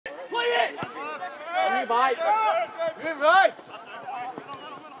Mike. You're right.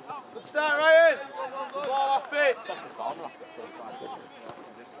 Good start, Ryan. Ball off it.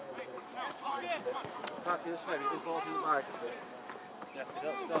 Can't do this, maybe. The ball to the Mike. Yeah, they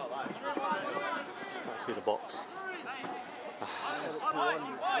don't start like. Can't see the box.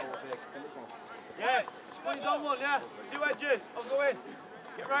 Yeah, squeeze on one, yeah. Do edges. I'll go in.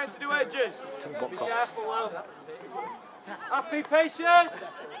 Get Ryan to do edges. Be careful, Will. Happy, patient.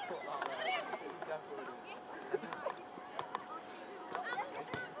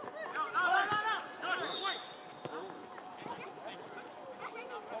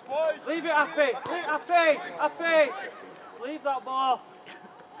 Leave it, Happy. Leave Happy. Happy. Leave that ball.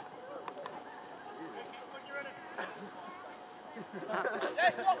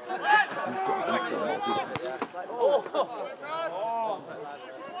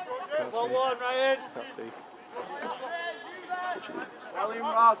 Well won, Ryan. Can't see. Well in,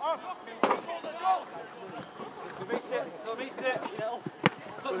 Ross. Meet it. Go meet it.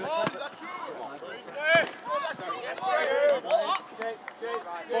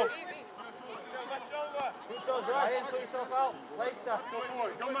 Ryan, put yourself out. Later.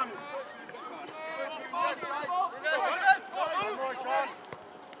 Come on.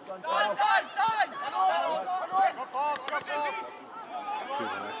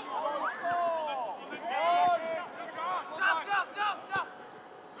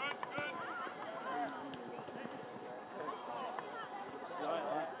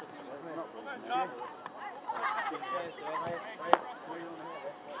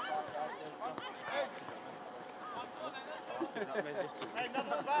 Hey,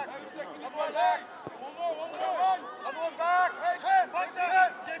 another one back. Another one back. Another one back. Hey, back there.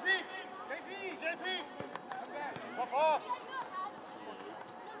 JP. Pop off.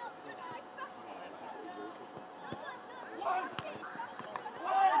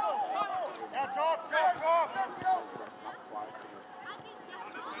 Yeah, drop.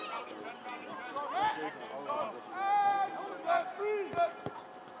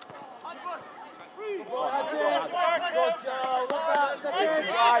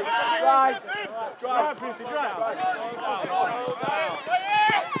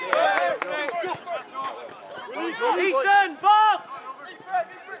 Ethan, box!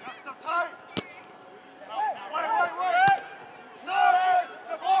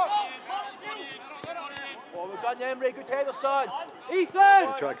 Well done, Emery. Good header, son. Ethan!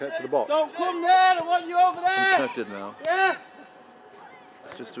 Try to connect to the box. Don't come there. I want you over there. I'm connected now. Yeah.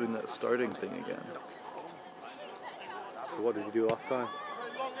 It's just doing that starting thing again. So what did you do last time?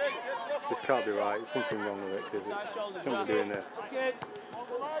 This can't be right. There's something wrong with it because it shouldn't be doing this.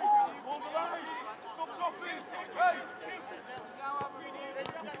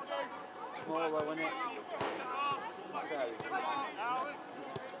 Smaller, wasn't it?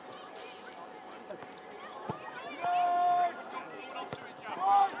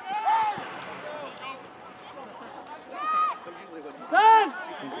 Ben!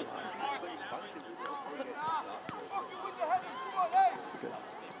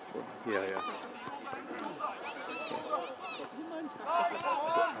 Yeah.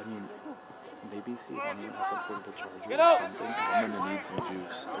 I mean, maybe see if anyone has a portable charger or something, because I'm going to need some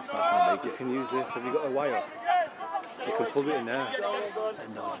juice. It's not going to make You it. can use this. Have you got a wire? You can plug it in there.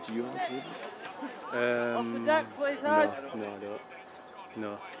 No, do you want to? Off the deck, please, No, Hyde. I don't.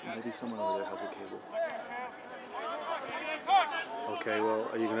 No. Maybe someone over there has a cable. Okay, well,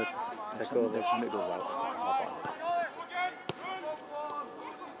 are you going to take over? If something goes out, I'll find it.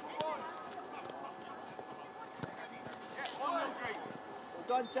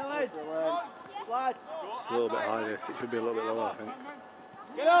 Done, Dylan. Lad. It's a little bit high this. It should be a little bit lower, I think.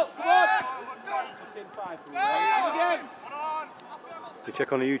 Get up, come on. Again. You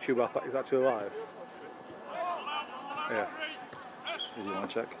check on the YouTube app, it's actually live. Yeah. Do you want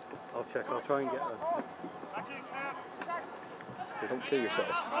to check? I'll check. I'll try and get her. Okay, don't kill yourself.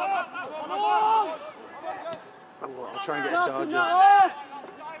 I'll try and get a charger.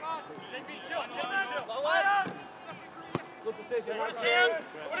 Good decision.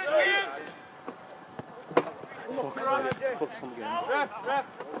 Focus on the game. Ref.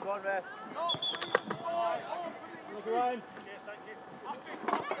 Go on, ref. Look around.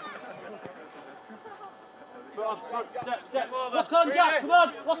 Step over. Lock on, Jack. Come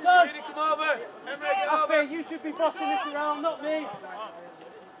on. Lock on. Come over. Happy, you should be bossing this around, not me.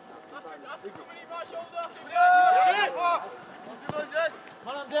 Yes.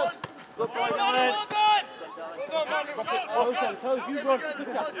 Come on, Dill. Good boy, Dylan. Toes, you run. Good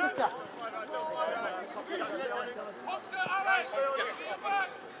tap.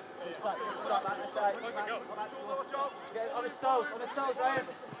 Get on his toes, Ryan.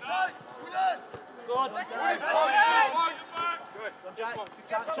 Go. Good. Jack, you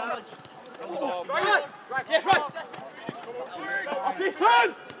can't challenge. Right, yes, right. Happy,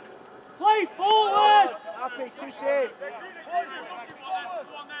 turn! Play forward! Happy, too safe.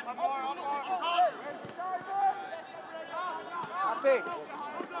 Happy. That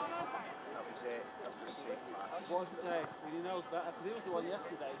was it. Was he knows better, because he was the one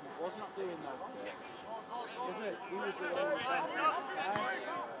yesterday who wasn't doing that. Wasn't it? He was the one who was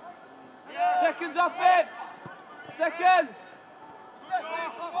seconds off it! Seconds!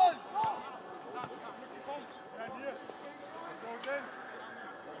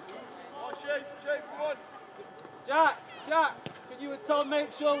 Jack, can you and Tom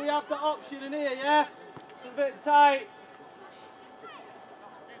make sure we have the option in here, yeah? It's a bit tight.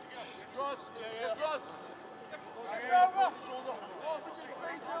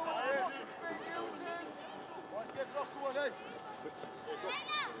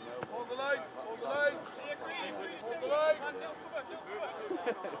 Hold the line.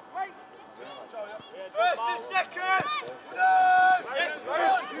 First and second! Yes!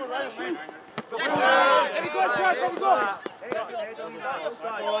 Very good, Jack, very good!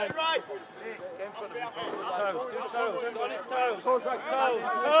 Right! Toes,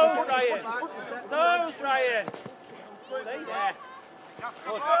 Ryan! Toes, Ryan! Stay there.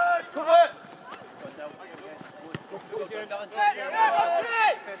 Good. Cover! Good,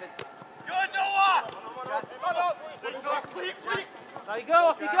 Noah! There you go,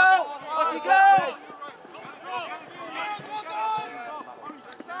 off you go! Off you go!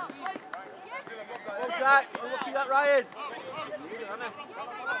 Go, Jack, I'm looking at Ryan.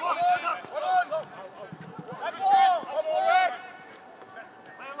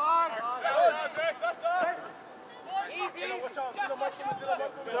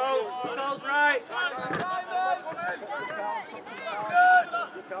 Toes right.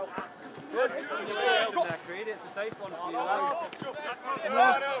 Good. It's a safe one for you.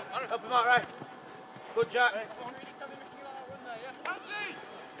 Help him out, right. Good, Jack.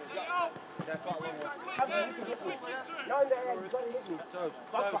 Toes,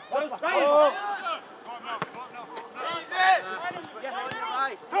 right.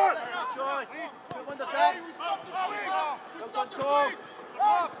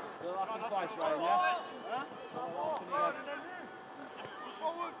 Twice, Ryan, yeah?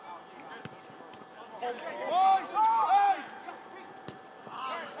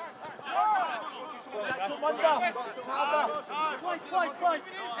 Twice.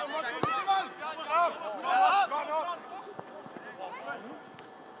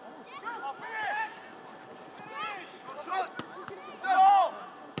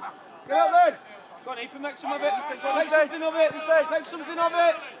 Get out there! Go on, Ethan, make some of it. Make something of it. Make something of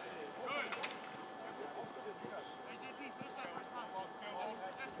it.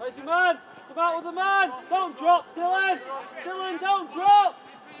 Where's your man? Come out with the man. Don't drop, Dylan. Dylan, don't drop.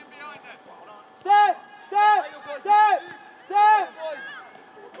 Step.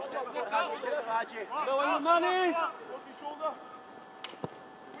 Know where your man is.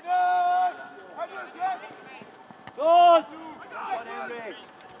 Good.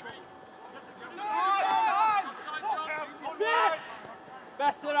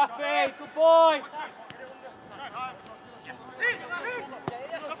 Better, Rafi. Good boy.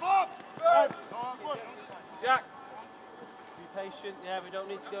 Jack. Be patient. Yeah, we don't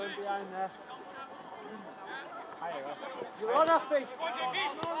need to go in behind there. You're on, Rafi.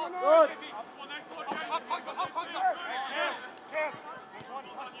 Good.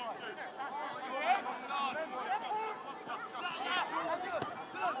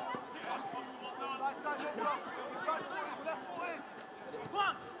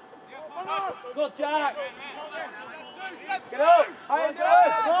 Good, Jack. Get out.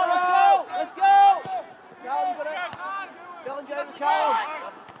 Let's go. Dylan, James, Carl.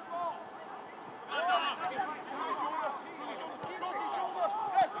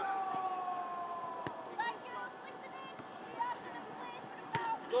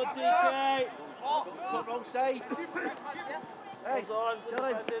 Good, DK. Put wrong side. Hey, Well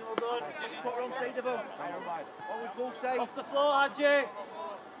Dylan. done. Put wrong side of him. Always go side. Off the floor, Hadji.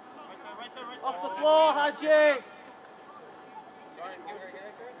 Off the floor, Hadji.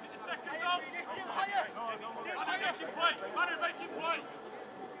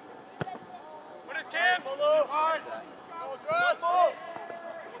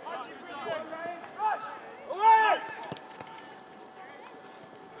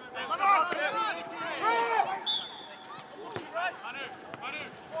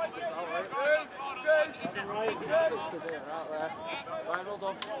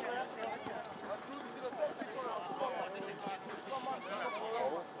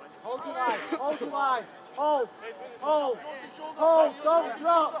 Hold the line, hold the line, hold, don't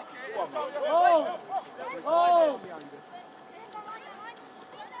drop, hold.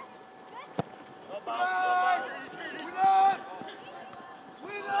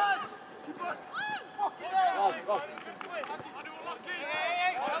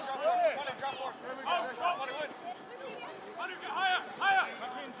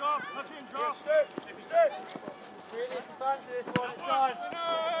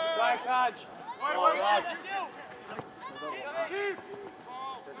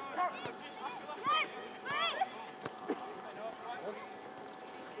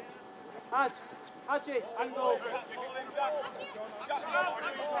 Haji, angle.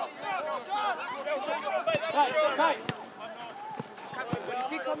 Tight.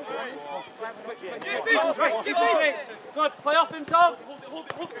 Good, play off him, Tom. Hold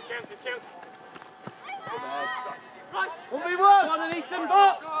it. Won't be work. On Ethan,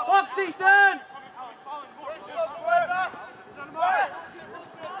 box Ethan.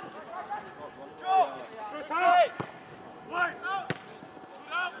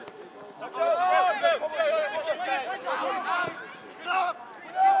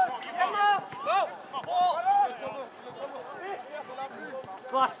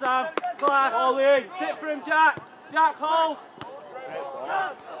 Glass, Sam. Glass. Ollie. Sit for him, Jack. Jack, hold.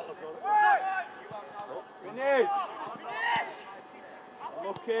 Renee.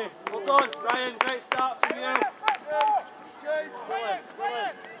 Okay. Well done, Ryan. Great start from you.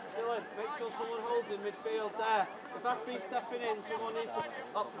 Dylan, make sure someone holds in midfield there. If that's me stepping in, someone needs to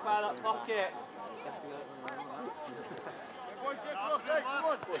occupy that pocket.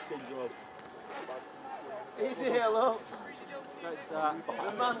 Easy here, look. Great start. The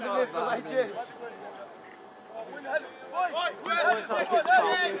man's the midfield legend.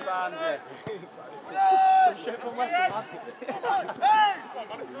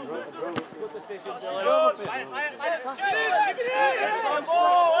 Good decision, Dylan.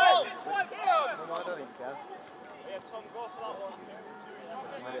 Tom, go for that one.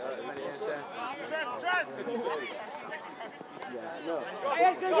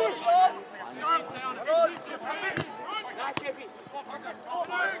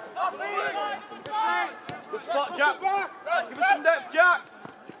 Good spot, Jack. Give us some depth, Jack.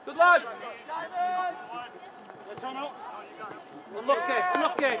 Good lad. Unlucky.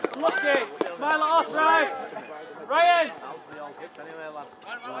 Smile it off, right. Ryan.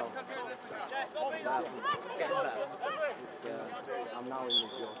 I'm now in the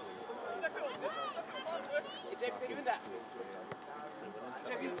job.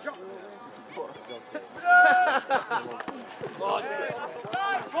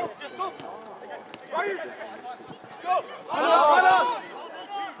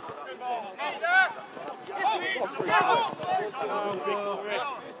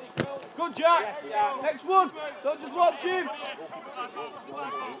 Good, Jack. Next one. Don't just watch him.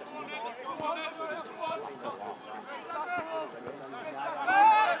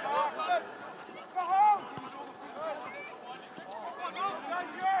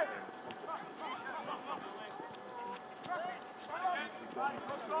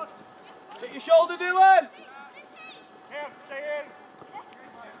 Hit your shoulder, Dylan. Stay in.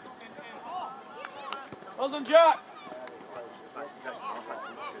 Well done, Jack.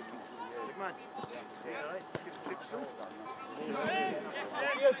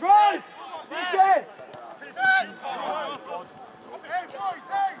 Drive! DK! Hey, boys,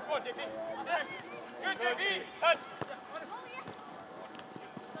 hey! Good, JP! Touch!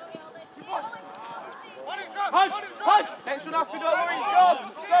 Punch! Next one after, don't worry, he's gone!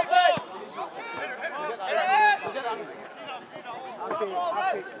 Stop it! Happy,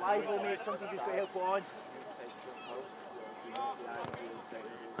 live mate, something just to help on.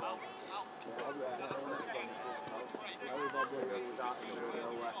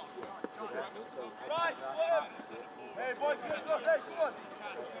 Right! Hey, boys, go, hey, come on!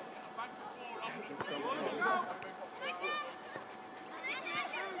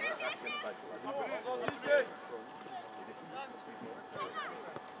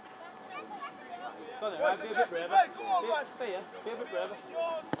 Be a bit braver. Stay here, be a bit braver.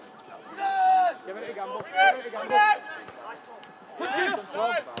 Give it a gamble. Put him!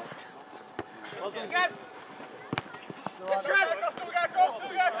 Well done. Again! Get straight! Go!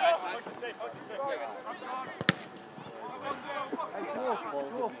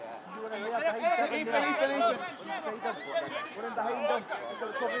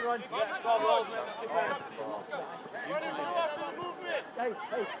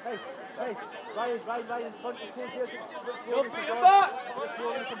 Hey, Ryan, front of the here. Don't beat him back!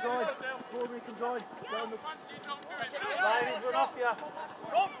 Slowly we can join. Ryan, he's run off you.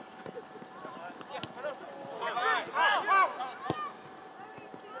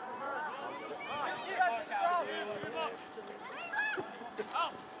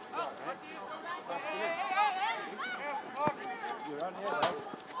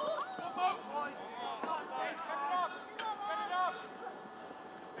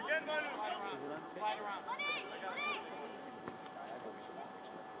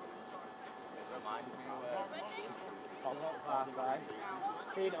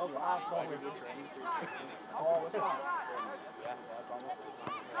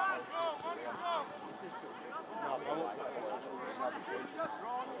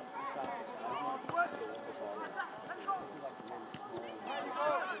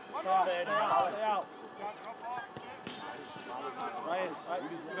 Ryan,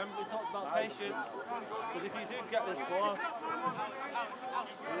 remember we talked about patience, because if you do get this ball,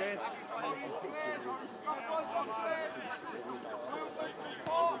 you're in.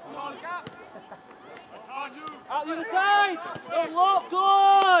 Out the other side! Don't look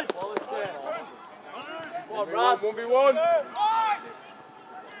good! Quality. Come on, Raz. 1v1.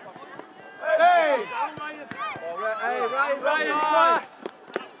 Hey! Hey, Ryan, Ryan.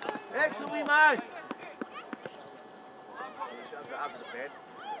 excellent, wee man.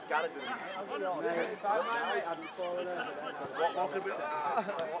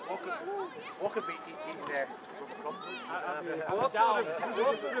 What could be eating there? What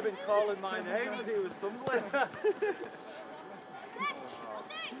would have been calling my name as he was tumbling?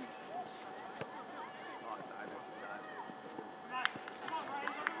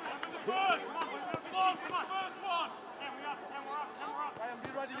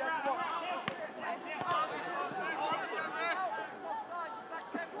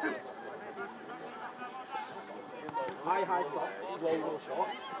 High top, low shot.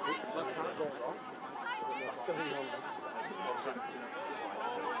 Left side goes on. That's silly.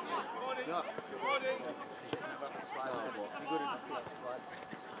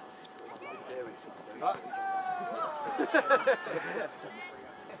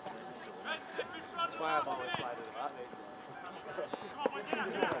 That's why I've always slided at that.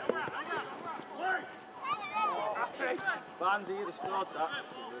 Bandy, you scored that.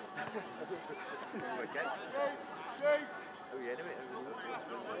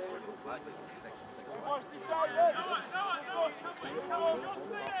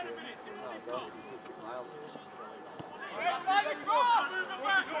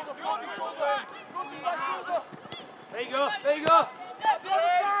 There you go, there you go.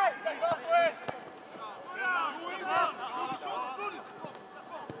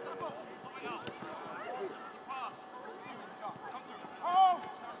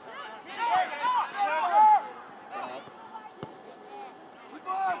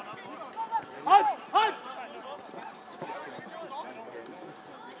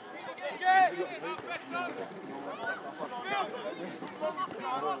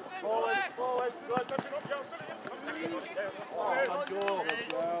 Forward, good.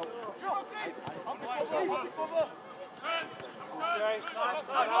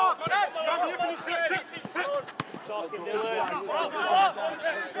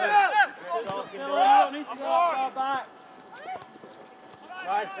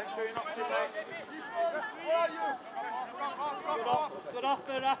 Good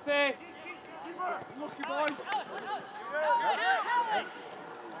offer, Rafi. Lucky boy.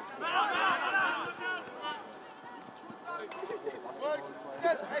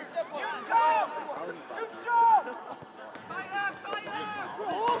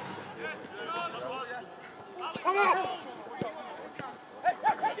 Come on!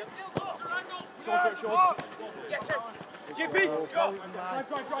 JP! Go!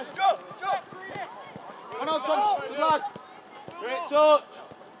 Come on, Tom! Good lad! Great touch!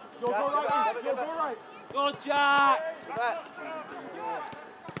 Go right! Go, Jack!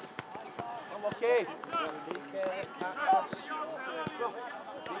 Okay.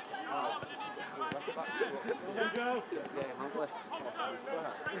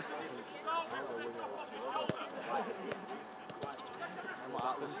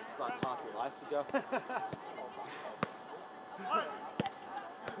 That was like half your life ago.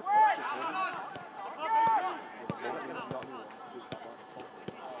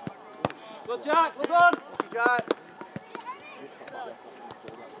 Go, Jack! Well done! Jack!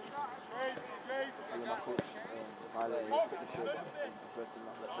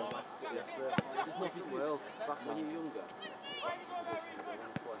 There's nothing in the world back when you were younger.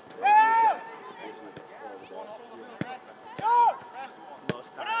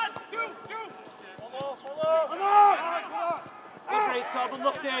 Okay, Tom,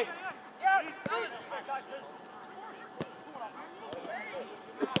 unlucky.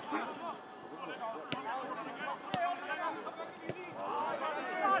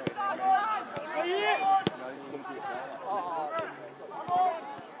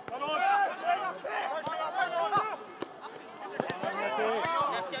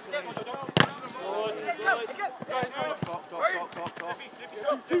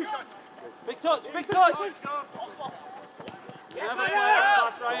 big touch. Never play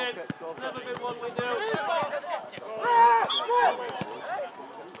that pass, Ryan. Never been one we do.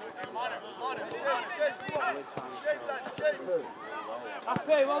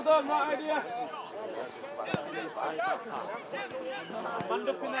 Happy, well done, right idea. Hand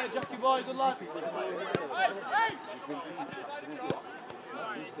up in there, Jackie boy, good luck.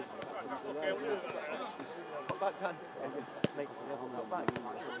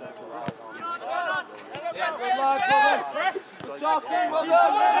 Yeah, good lad, good talking, well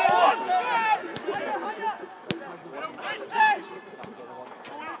done.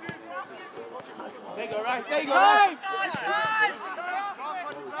 There you go, right, there you go, right.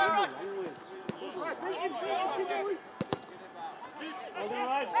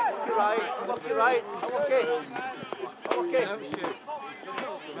 Look it right. I'm okay. I'm okay.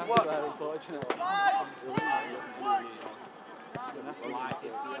 What?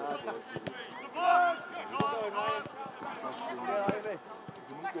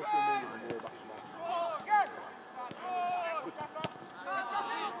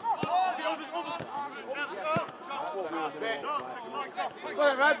 Go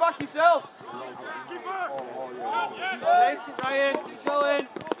on, right, back yourself. Ryan, keep going.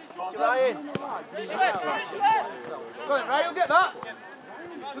 Ryan. Go on, right, you'll get that.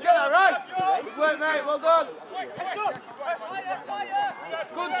 You'll get that right. Good work, mate, well done.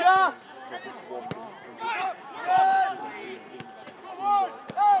 Good job.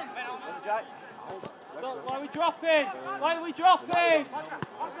 Look, why are we dropping? Why are we dropping?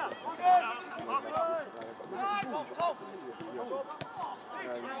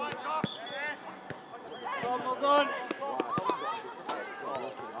 Well done.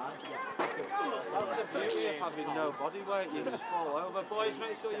 That's the beauty of having no body weight. You just fall over. Boys,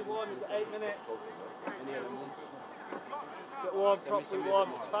 make sure you're warm. You've got 8 minutes. Get warm, properly warm.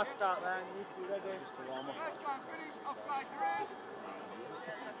 It's fast out there. You need to be ready. Just to warm up.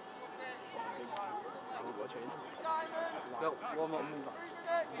 Go, warm up.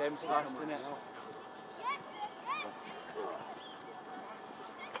 Game's fast, isn't it?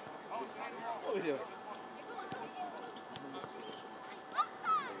 What are we doing?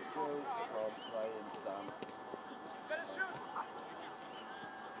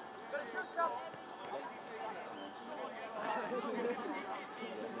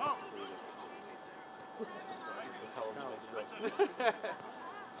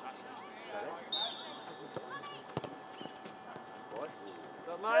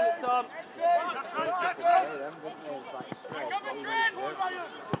 Don't mind it, Tom. Quick.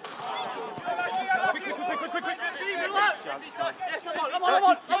 Come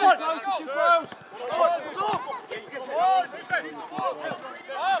on. Too close.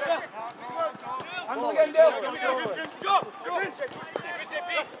 Handle again, Dale. Go!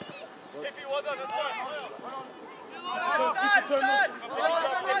 If he was on the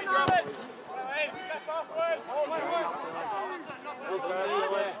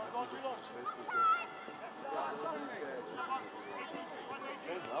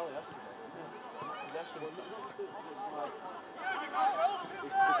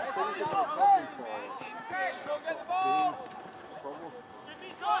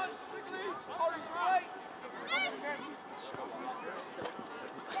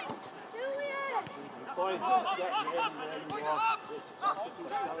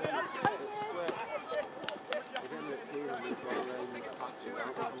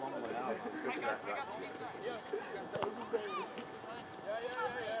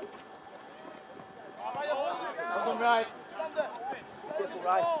Right.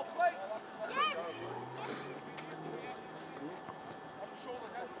 Right.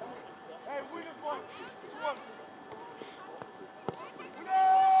 Hey, winners one.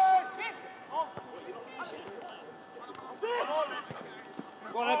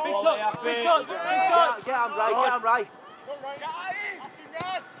 Go on, big touch. Get him right.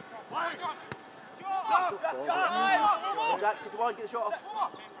 Jack, come on, get the shot off.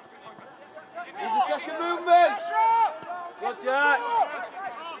 Here's the second movement. Good, Jack.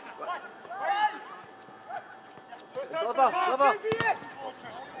 Clever.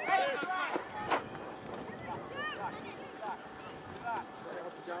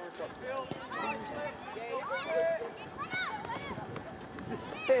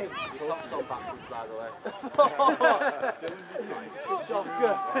 Your top's on backwards, by the way.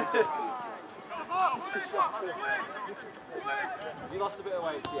 You lost a bit of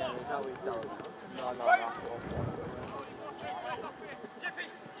weight, yeah, is that what you're telling me? No.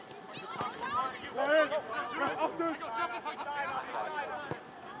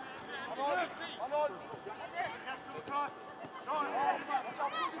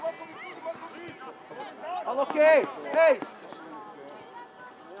 Unlucky! Hey!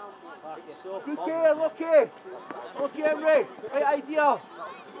 Good game, lucky! Lucky, Henry! Right idea!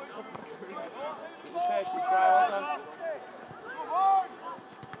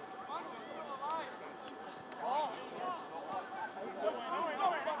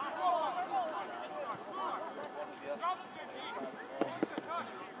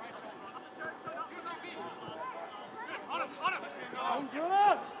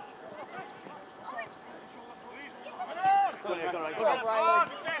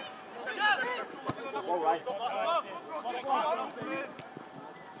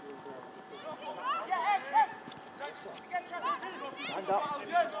 Stand up.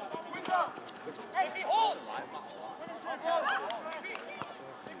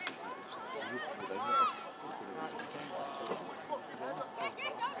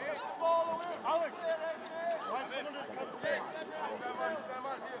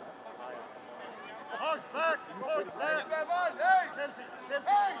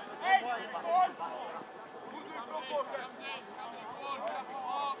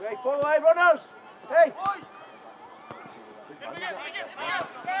 Great, follow away, runners! Hey!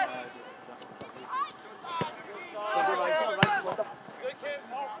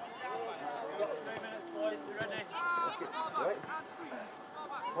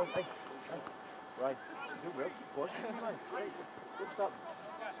 Right, do well, keep going. Good stop.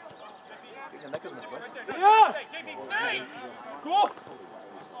 Get your neck in the front. Yeah! Go!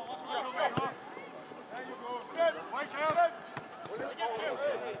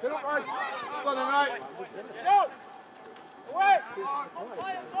 Get up, right. Go on then, right. Go! Away!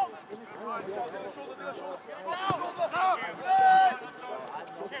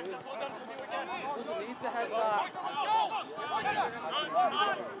 Doesn't need to head back.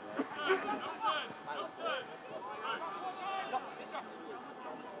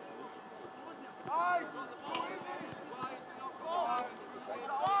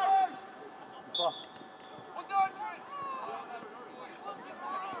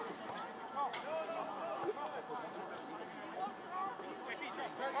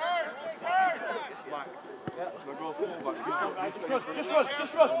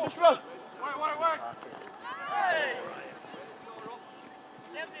 Just run! Wait. Hey!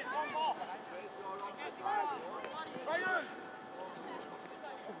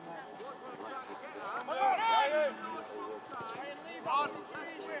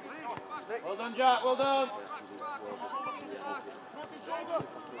 Well done, Jack, well done.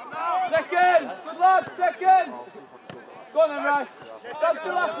 Second! Good lad, second! Go on then, Ray. Stand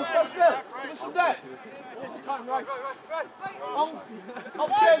still, stand still. Give us a step. Time, Ray. On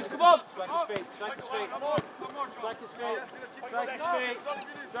change, come on. Strike his feet.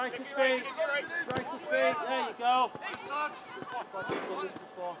 There you go.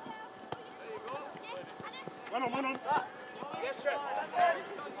 One on. Yes, sir.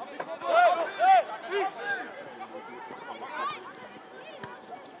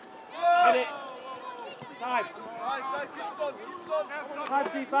 Hit it. Time.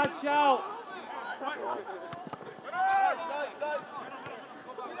 Bad shout.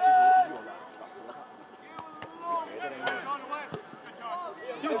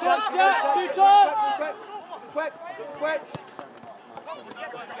 Two tops, yeah, two tops. Quick.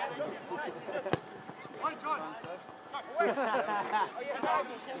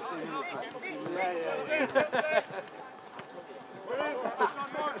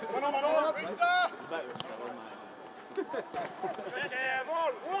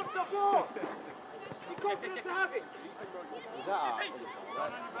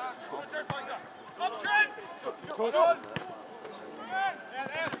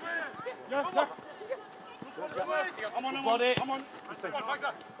 Body.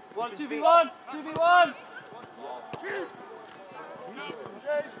 2v1.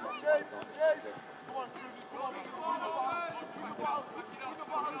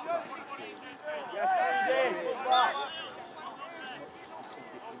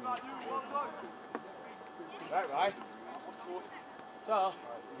 Right. So,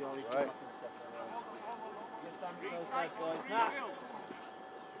 right.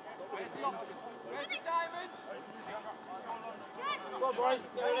 Go on, boys.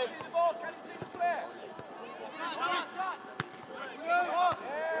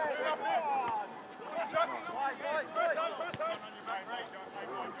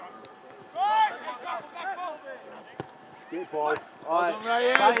 Great ball. Alright,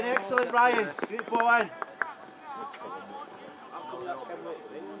 Ryan, excellent Ryan. Great ball in.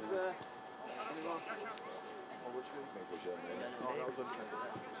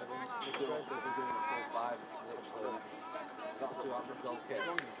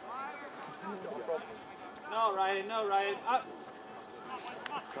 No, Ryan, no, Ryan. Up.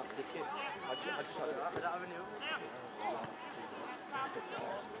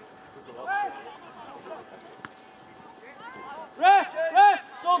 Ref,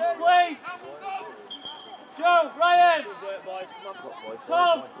 subs, please. Joe, Ryan.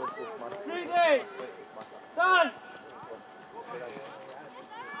 Tom. Greedy. Dan.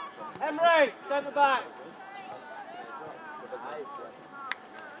 Emery, centre back.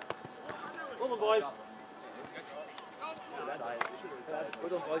 Come on, boys. Well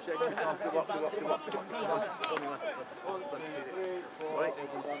done, boys. Good work.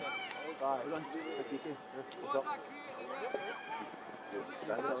 Right. Well done. What's up?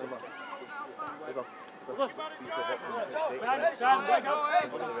 Stand up, someone. There you go.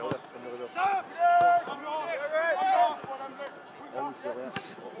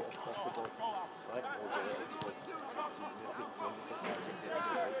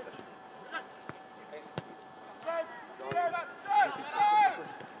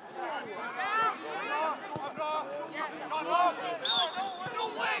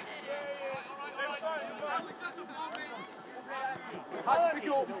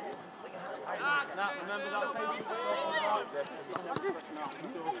 Remember that patient?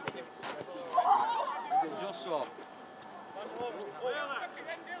 Is it just so?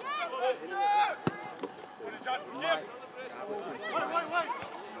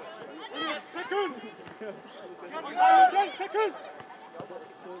 Second!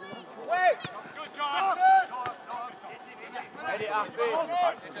 Wait! Good job! Ready, Afi.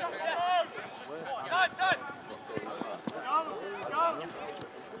 Time!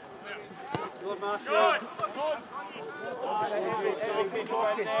 Good, Marshall. Good!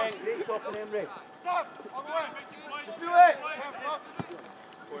 Keep talking, Emery. Stop! On the way! Just do it.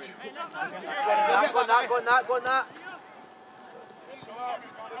 Go on that.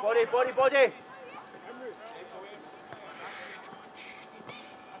 Body.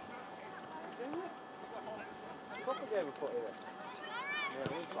 Couple game we put here. Yeah,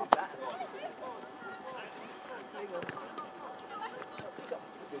 we'll stop that.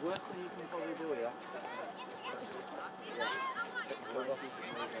 The worst thing you can probably do here.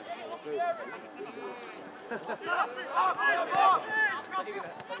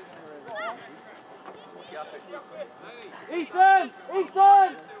 Ethan!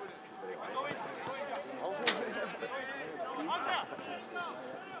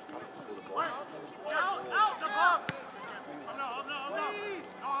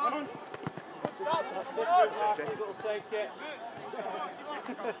 Take it.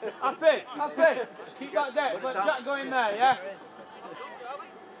 Happy. Keep that deck. Let Jack go in there, yeah?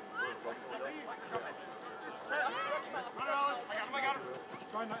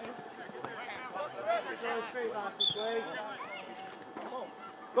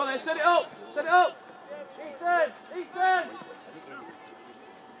 Go on then, set it up. Ethan!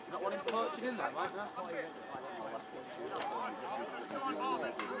 Not wanting poaching in there, mate, no?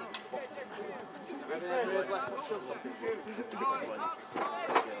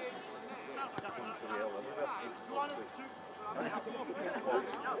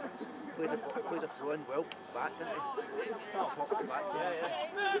 Plays a throw in well, back, didn't he? Back.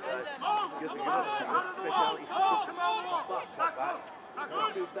 Speciality.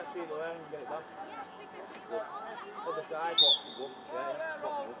 2 steps either way and get it back. Other side.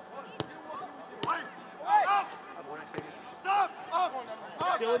 Stop!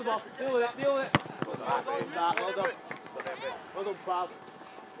 Deal with the ball. Deal with it. Well done. Well done, pal.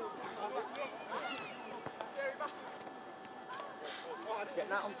 Get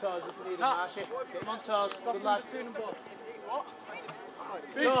that on toes if you need it, Marshy. Get him on toes. Good lad.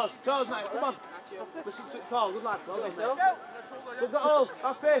 Toes, mate. Come on. Listen to the call. Good lad. Well done, mate. Good that all.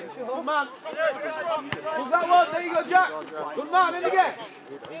 Happy. Good man. Good that one. There you go, Jack. Good man. In again.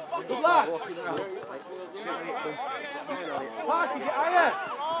 Good lad. Parky, get higher.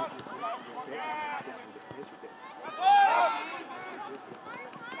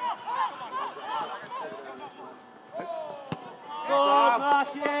 Good,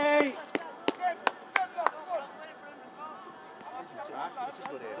 Marshy.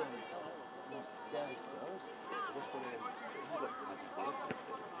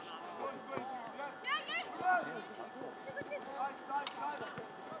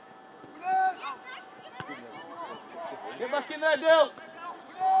 Get back in there, Dill.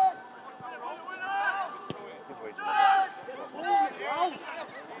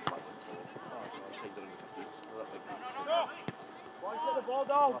 Put the ball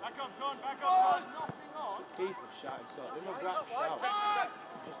down. Back up, John, back up. Keith was shouting, so there's no Brad shout.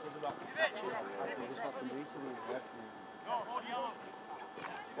 Just does about catching. He just got some recently. No, hold yellow.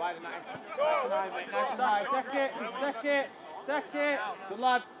 Why wide, Matty. Nice and high, mate. Nice and high. Take it. Take it. Take it. Good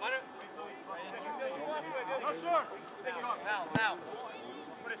lad. Now.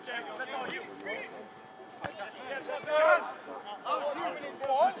 Put his chance. That's all you.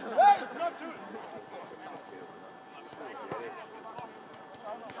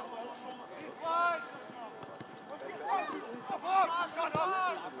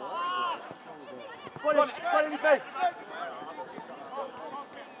 Put him in your face.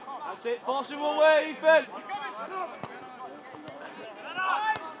 That's it. Force him one way, Ethan.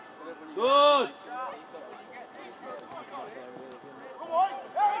 Good.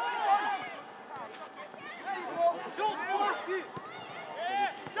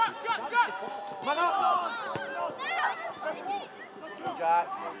 Man up. Jack.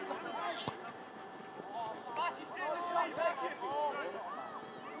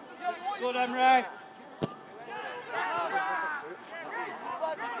 Good, Emre.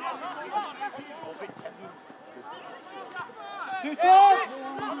 Two toes.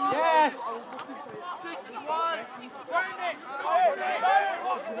 Yes.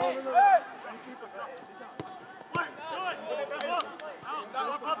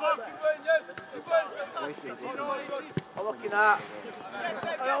 I'm looking at.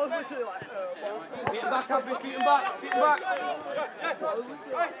 Feet back, Happy. Feet back. Feet back.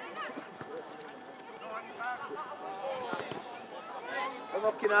 I'm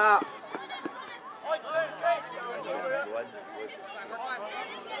looking at.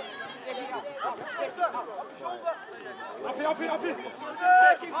 Happy.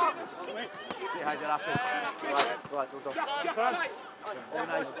 Behind your happy. Right, oh,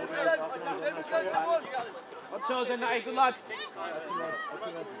 nice. On toes in that, good lad.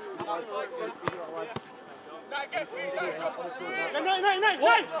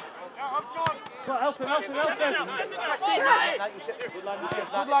 Nine. Help him. Good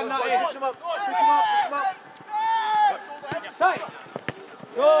lad, Natty. push him up. Tight.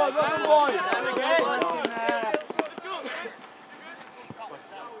 Good, well done, boys.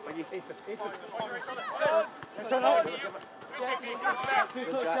 Turn out. Two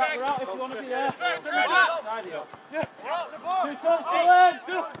touch Jack, we're out if you want to be there. Tidy up. Two touch, Dylan.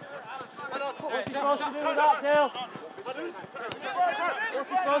 What's he supposed to do with that, Dale? What's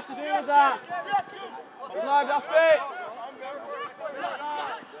he supposed to do with that? Slide off it.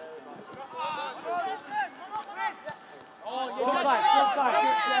 Jump back.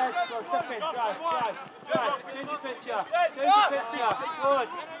 Go, step in, drive. Change the picture. Good.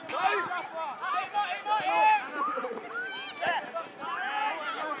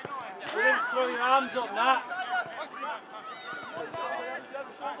 You didn't throw your arms up, Nat.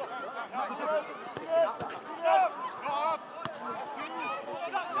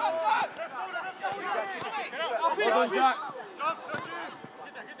 Well done, Jack.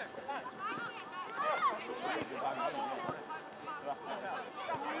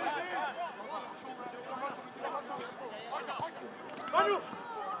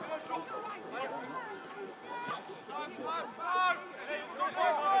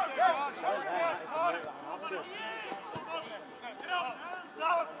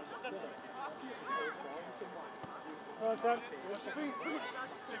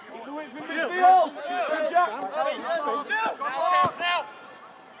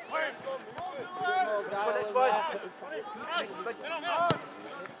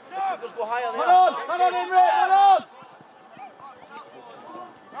 Just go higher there. Hold on, Henry, hold on!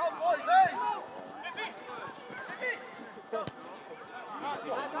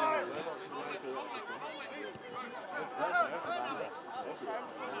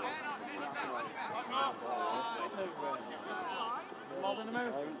 Modern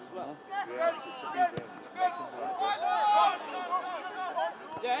Americans as well.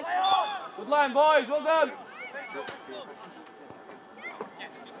 Yes. Good line, boys. Well done.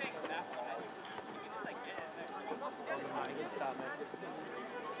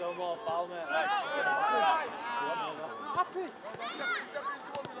 No more foul, mate. Happy.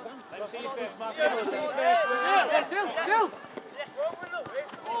 Let's see your face, Mark. Let's see your face. Do.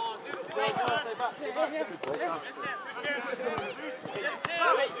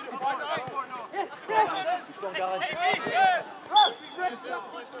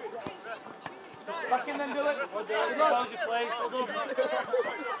 Back in then, Dylan. How's your play? I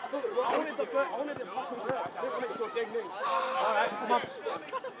wanted the fucking work. I didn't want it to go dig me. Alright, come on.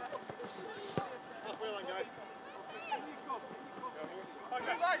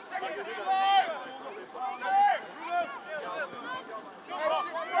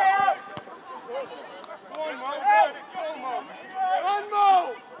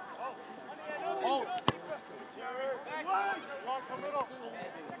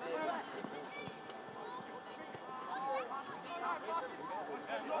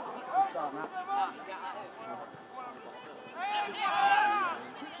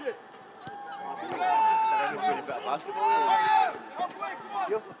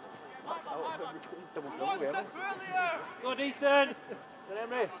 Good, Ethan. Good,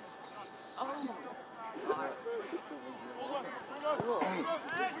 Emre.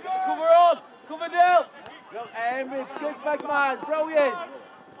 Cover on. Cover Dale. Emre, good big man. Brilliant.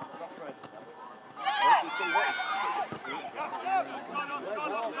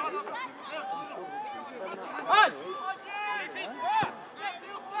 Man.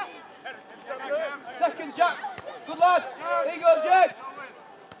 Second, Jack. Good lad. There you go, Jack.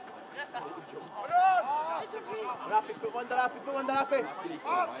 Rafi, put one there, Rafi, put one there, Rafi.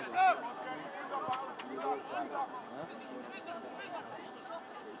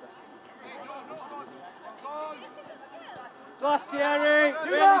 Last Thierry,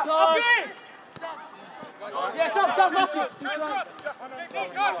 really good. Yes, up, Massey.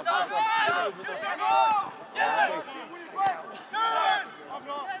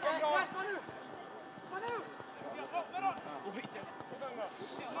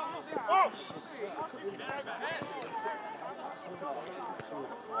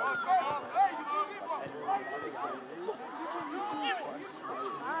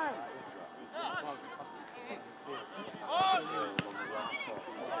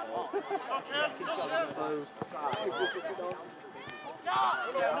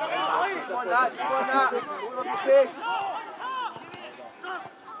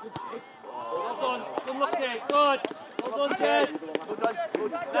 Well done, good luck, Jay. Good. Well done, Jed. Well done.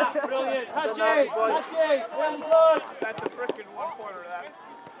 That's brilliant. Haji, well done. That's a frickin' one-pointer, that.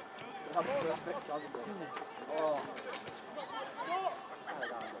 Oh.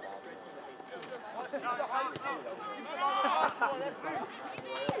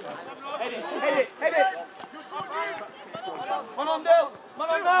 Hit it. Man on Dale.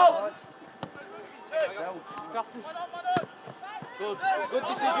 Good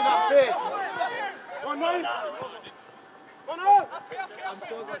decision up there. One man.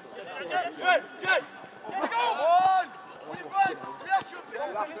 Good.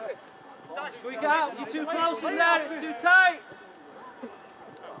 Squeak out. You're too close in there. It's too tight.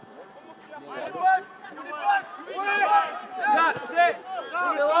 That's it.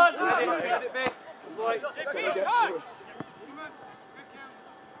 Still on. Get it big. Boy. Finish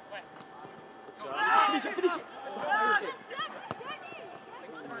it.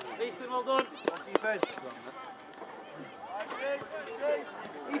 Ethan, well done.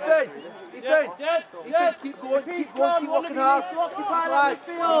 Ethan, keep going, keep working hard. Lad,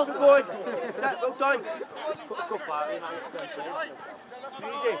 keep going. Set, well done.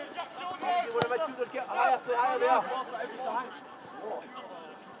 Easy. One of my shooters get higher there.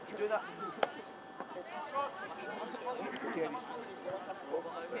 Do that.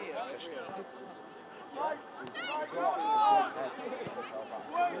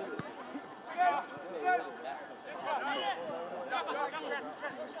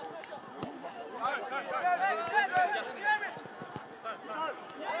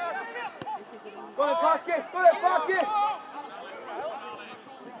 Go ahead, park it.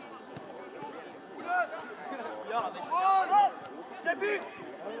 JP!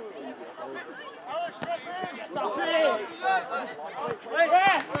 Stop it!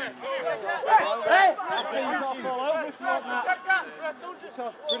 Hey!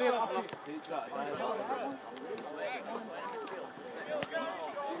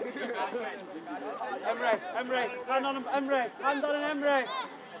 Emre, hand on him, Emre.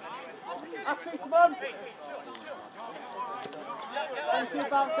 Happy, come on. One, two,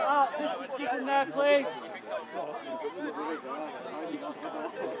 bounce it up. Just in there, please.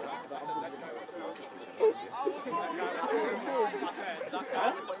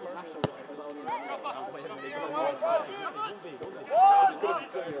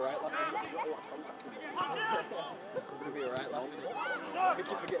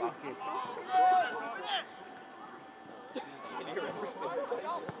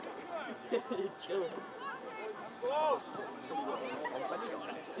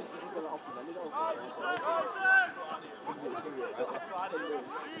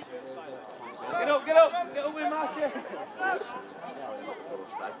 Get up with Marcia.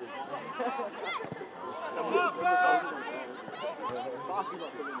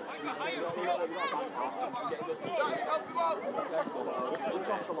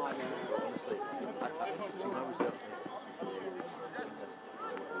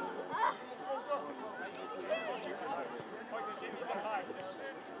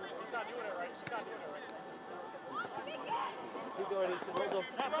 Keep going, hold on.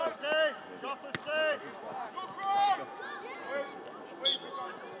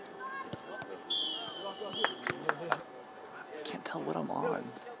 I can't tell what I'm on.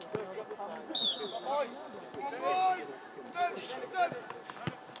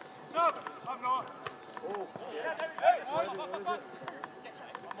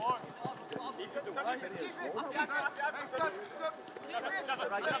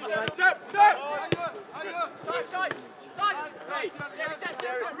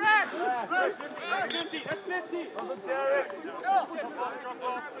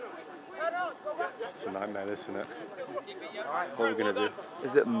 It's a nightmare, isn't it? What are we going to do?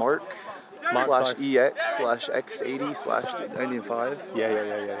 Is it Mark slash EX slash X80 slash 95?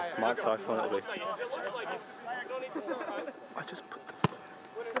 Yeah. Mark's iPhone it'll be. I just put the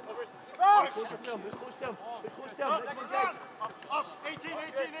Up, 18.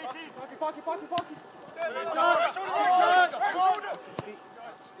 Pocket.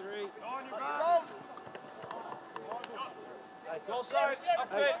 Go side, up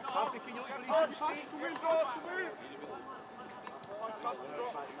it.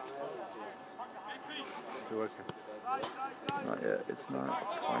 You're working. Not yet. It's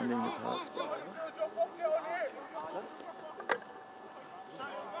not finding his hotspot.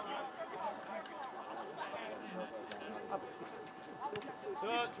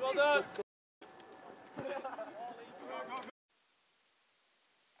 Well done.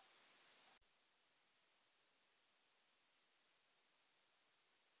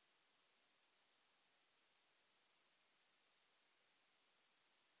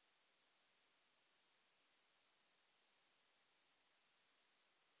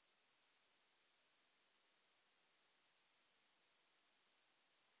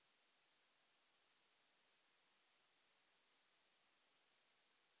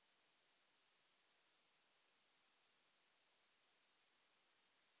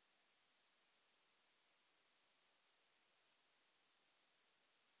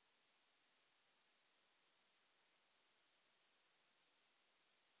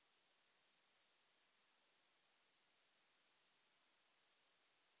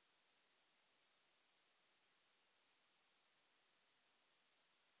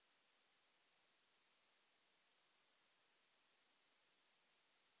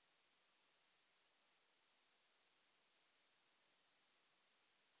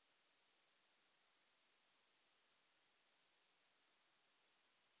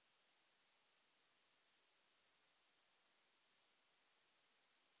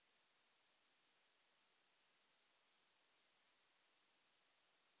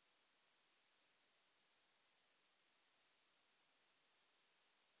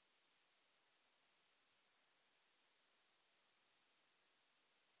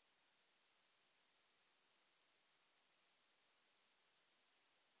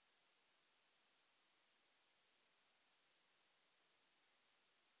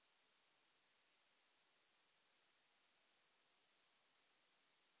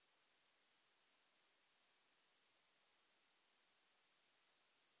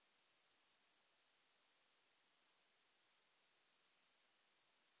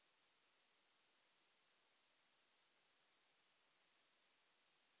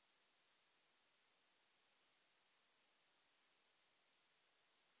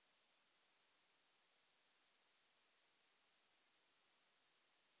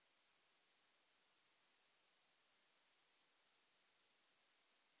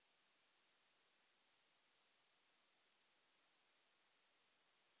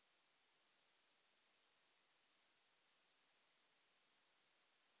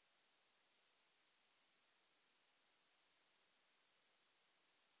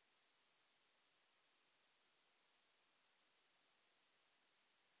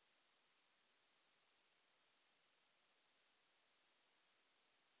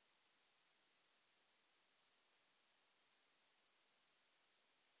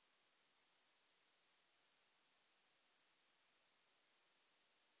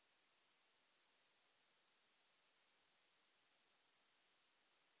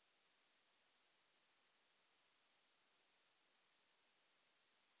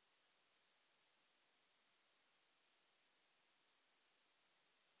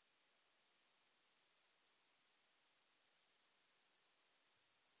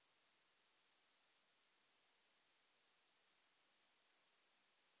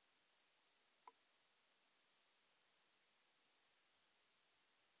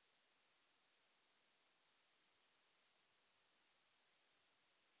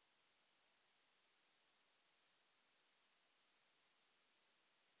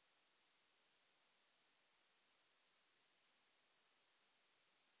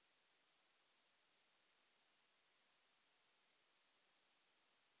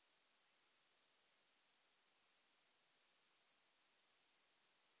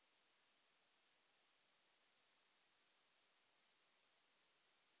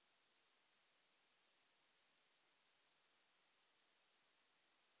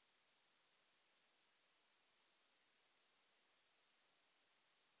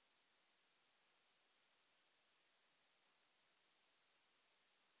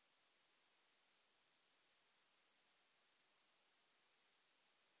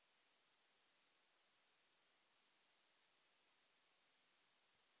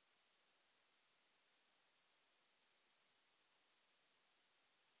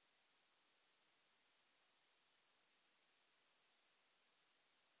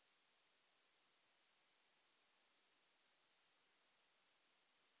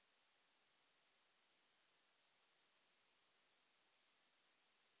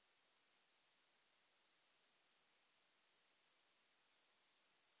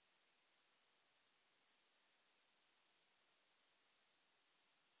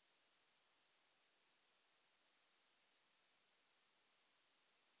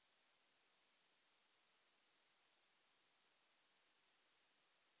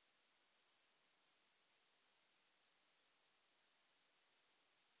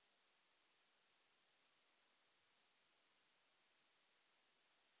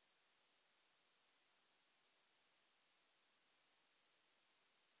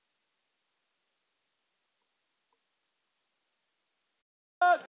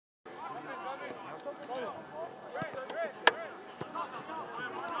 You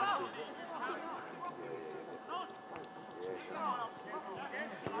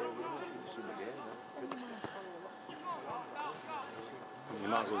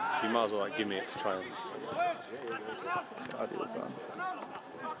might as well like, give me it to try and. Ideal son.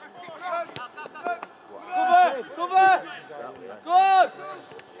 Cover! Cover! Good!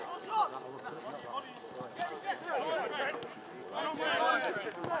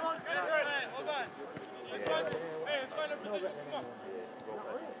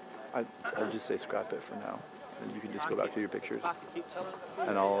 I'd just say scrap it for now. And you can just go back to your pictures.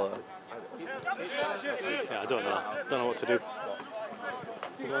 And I'll... Yeah, I don't know. Don't know what to do.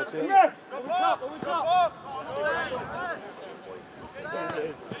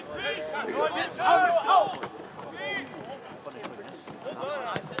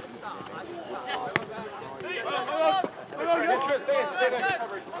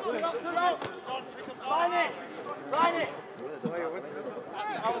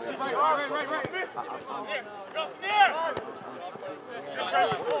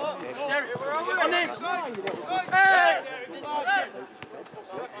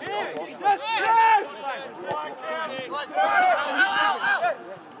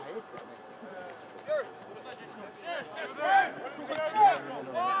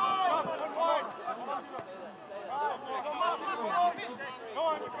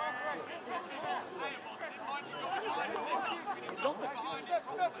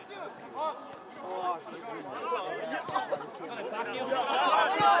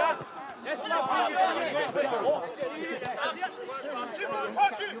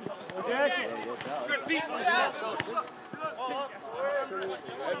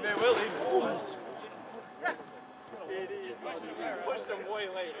 Push them way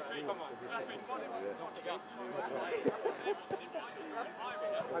later. Come on.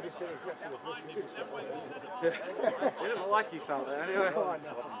 He didn't like you felt there anyway.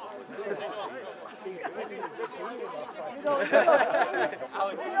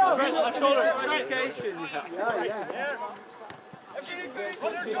 I told her education. Yeah.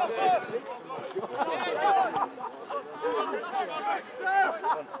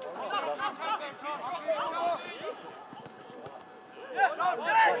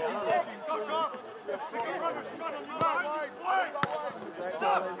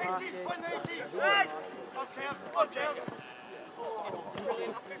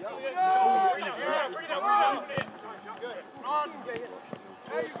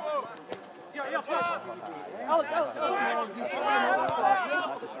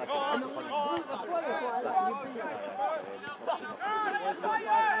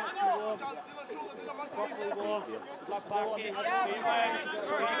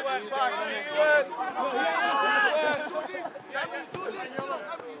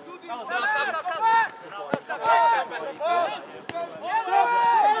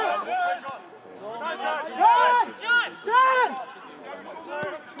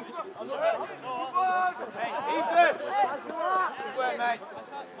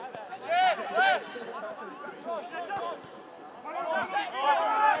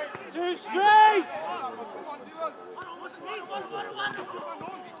 Too straight!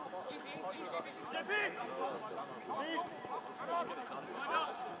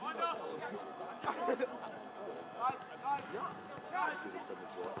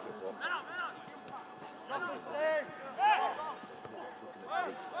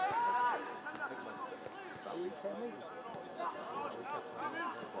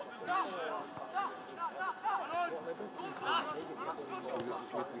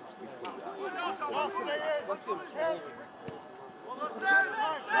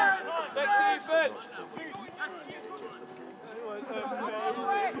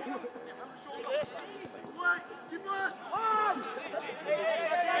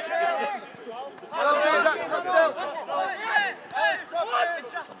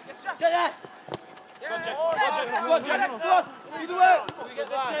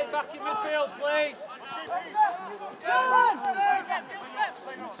 Back in midfield, please.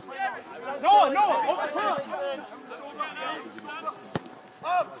 No, over top.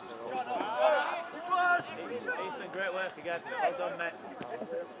 Ethan, great work again. Well done, mate.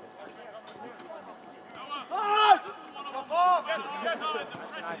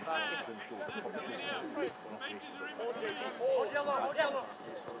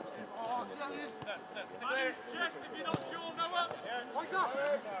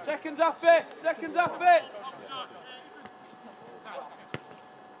 Seconds off it. Seconds off it.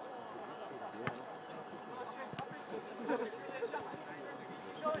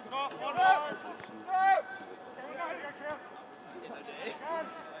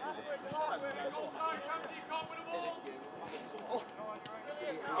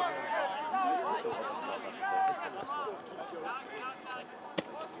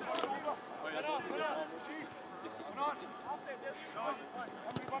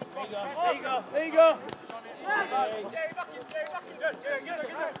 There you go.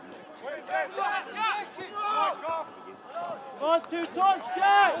 1, 2, touch,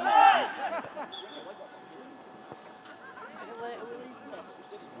 Jack!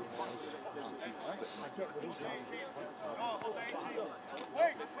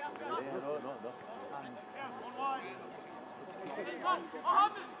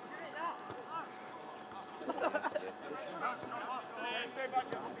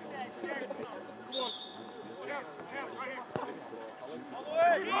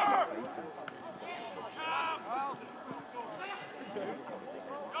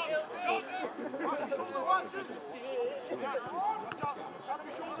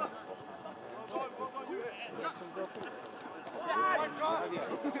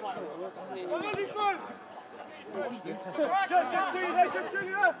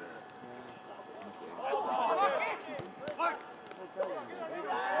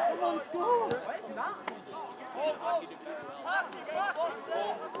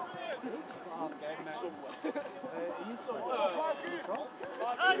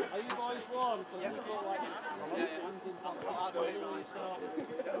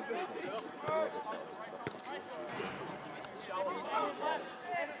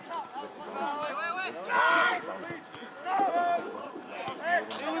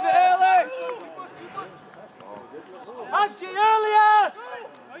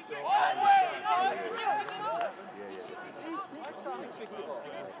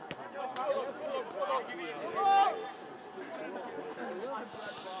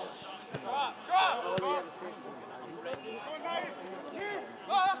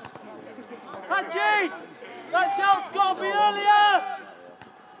 Haji! That shot's got to be earlier!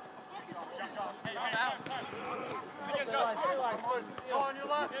 Go on your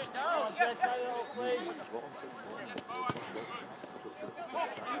left. Good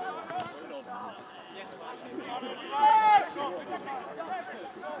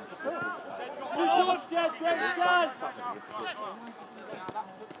touch, Jed, great return!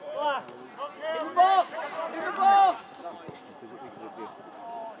 In the box! In the box!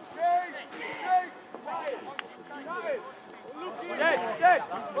 Jed,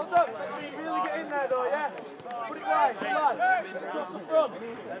 well done. Really get in there though, yeah? Put it wide, good lad. Across the front.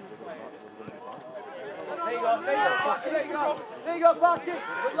 There you go, back it, there you go. There you go, back it.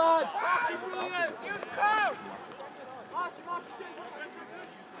 Good lad.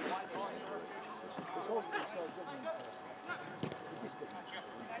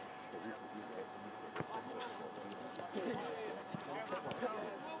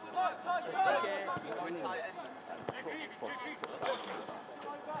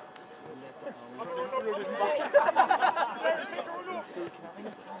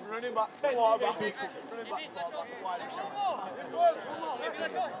 Running back, squad back.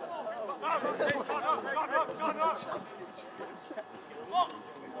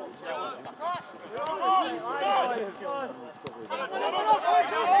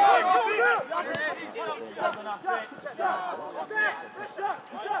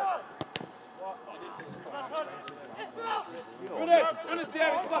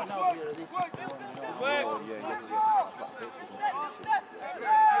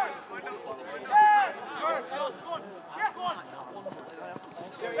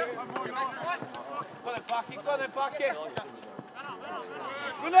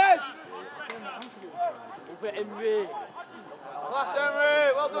 back, Henry! Class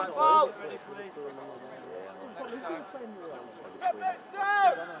Henry! Well done, Paul!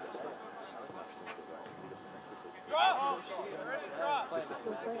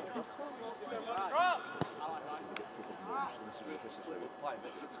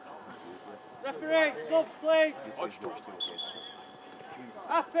 Referee, subs please!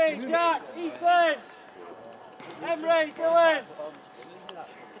 Happy, Jack, Ethan! Henry, Dylan!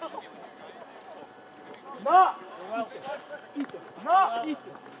 Matt! Matt!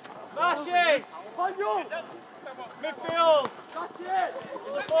 Bashi! Midfield! That's it! To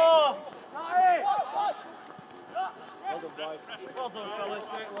the 4! That's it! Well done, boys. Well done, fellas.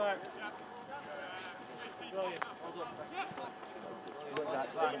 Great work. Brilliant. Well done.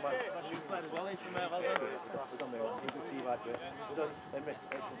 Bashi played well in from there, well done.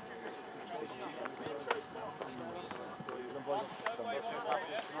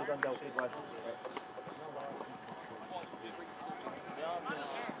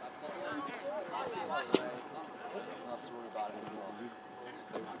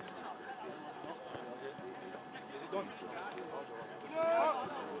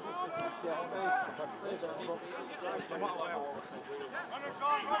 I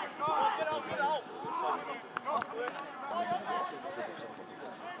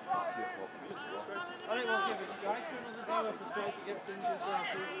think we'll give a strike to another guy if the striker gets injured.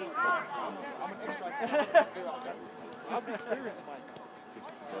 I'm an ex-striker. I have the experience, Mike.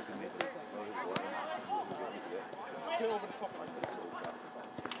 Get over the top line.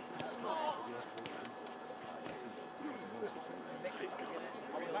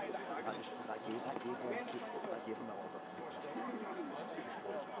 That gave him that order.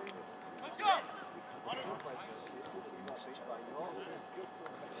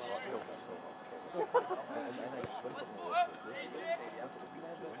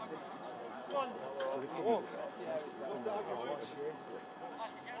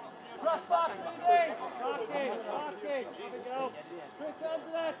 Cross back, 3D! Marking! Here we go. Quick onto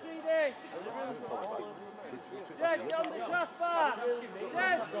there, 3D! Jed, get on the crossbar!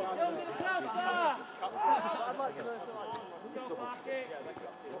 Jed, get on the crossbar! I'd like to know if Go, Marky!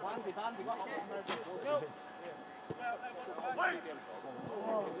 Go!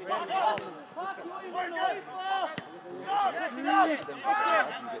 Marky, what are you doing?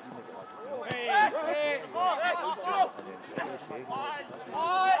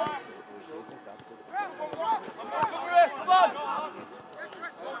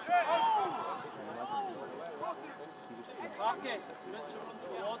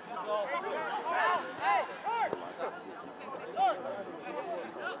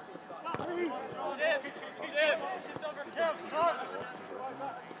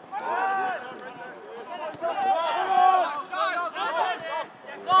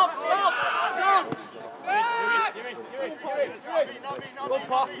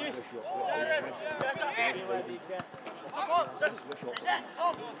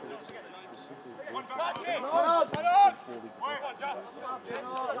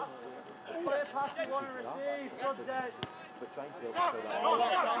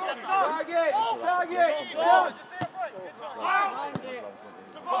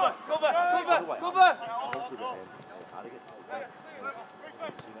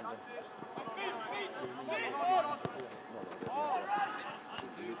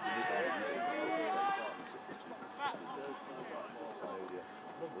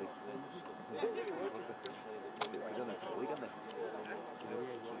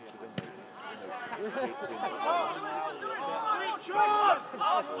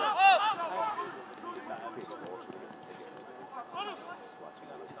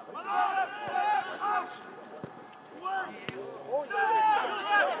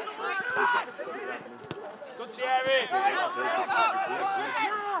 Good Thierry.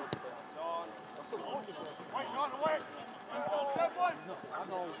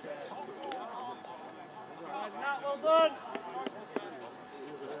 Well done.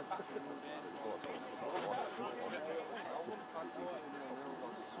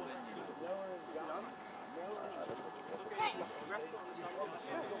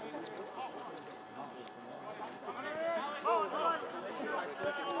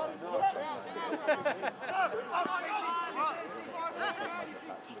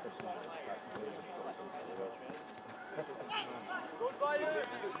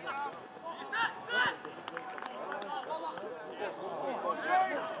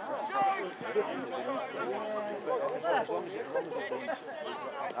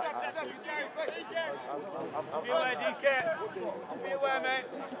 Be aware, DK. Be aware, mate.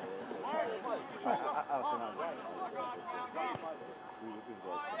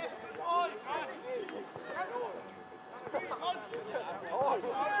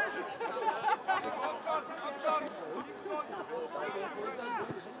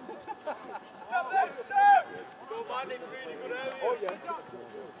 Oh, yeah.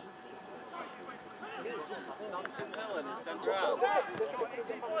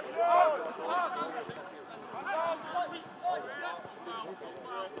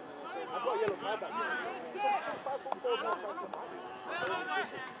 I've got a yellow card back there. Some 5'4" more fights than mine.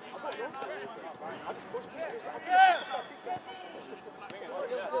 I've got young. I just pushed it.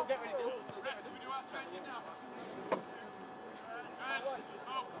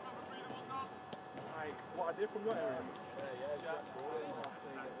 What I did from your area?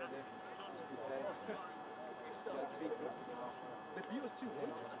 They beat us 2-1.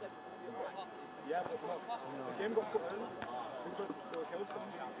 Yeah, but look, the game got cut early because there was hailstorm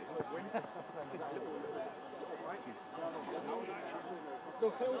and there was wind. No,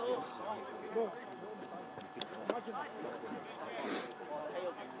 hailstorm. No. Imagine that.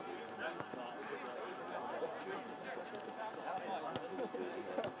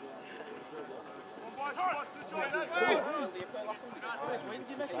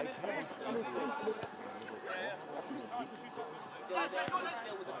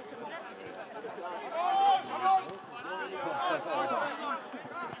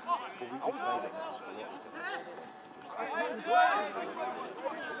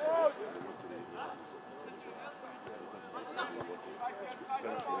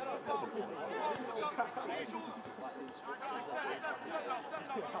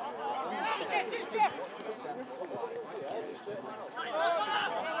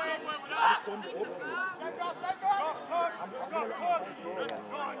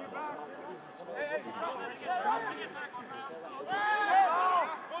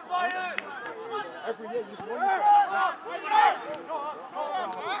 Every year you've won.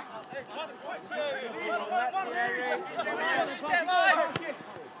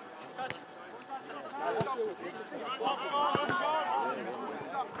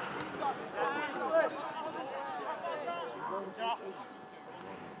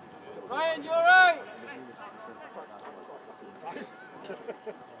 Ryan, you're right.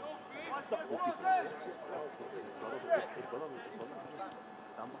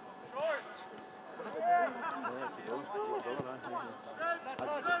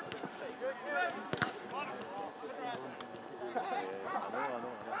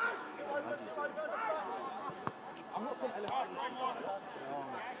 I'm not from LFC.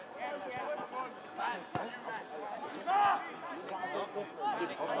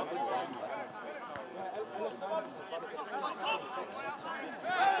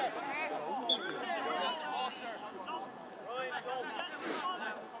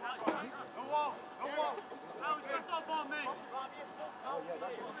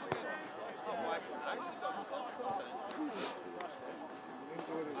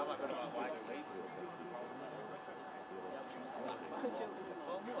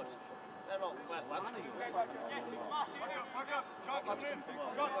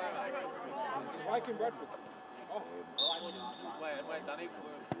 Spike in Bradford. Oh. Where Danny?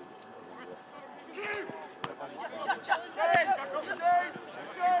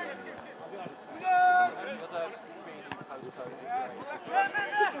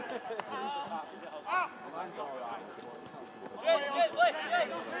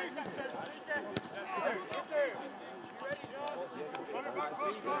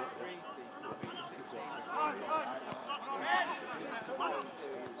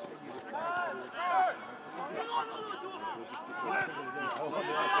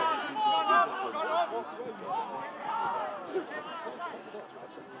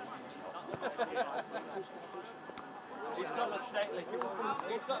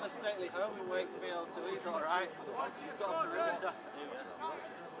 He's got a stately home in Wakefield, so he's all right. He's got a perimeter.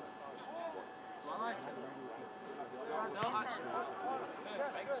 No, actually.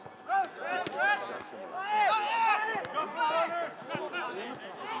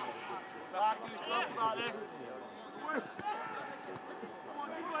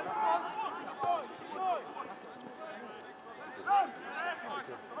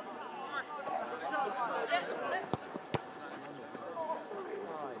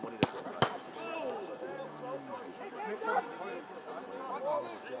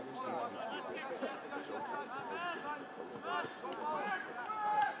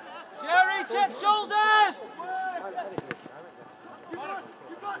 Jerry, check shoulders!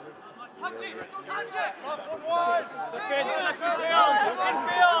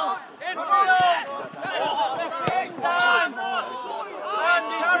 Time! And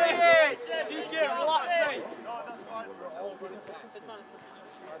carry it! DK, relax, mate!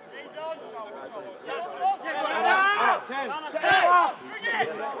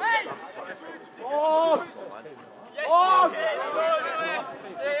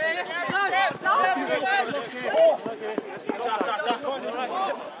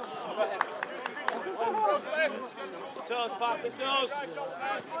 Toes, back the toes.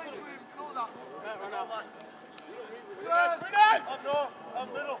 Up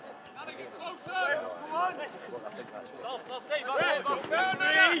middle.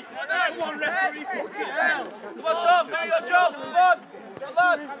 Come on, referee, fucking hell. Come on, Tom, do your job, come on. Good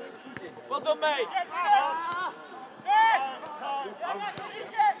lad. Well done, mate.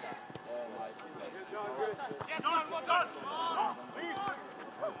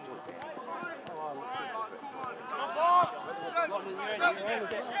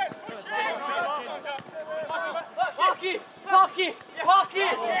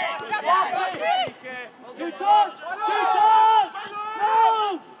 Pocket! Two turns!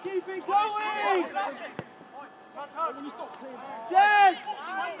 No! Keep it going! When you stop playing. Jen!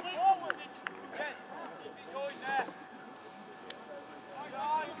 Keep it going there!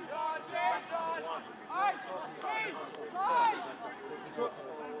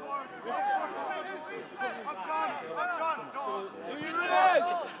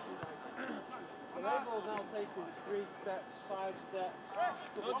 steps, 5 steps.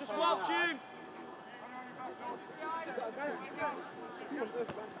 No, just watch him.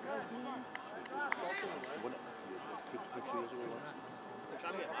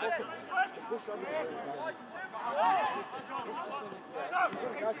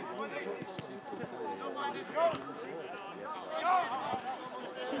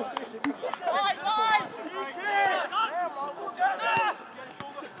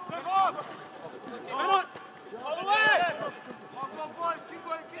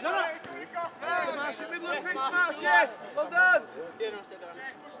 Well done!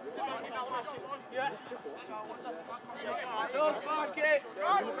 Just mark it!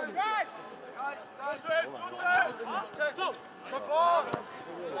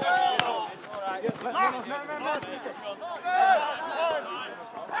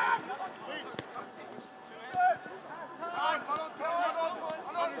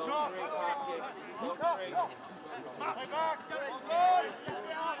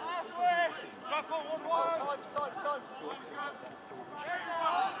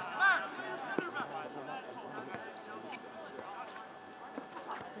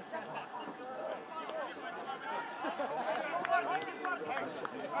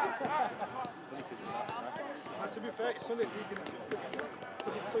 To be fair, it's Sunday weekend,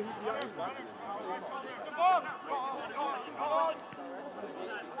 so he is back.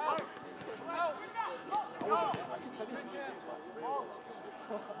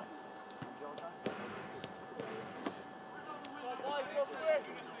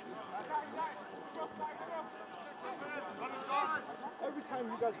 Every time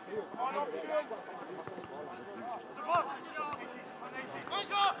you guys play,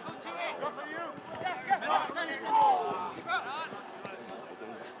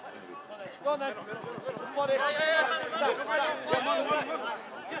 Go on then. Body.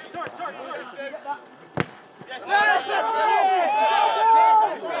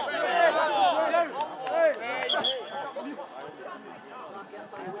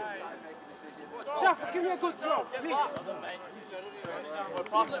 Jeff, give me a good throw.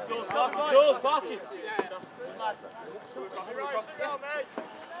 Joe, back it.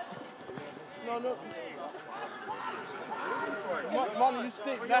 no. Molly, you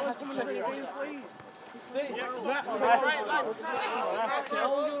stick. That has to check it out. Stick.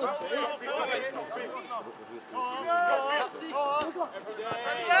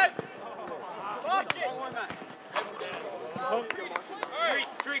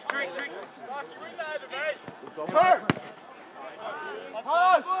 Treat. Turn!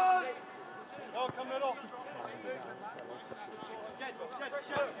 Pass! No, come middle.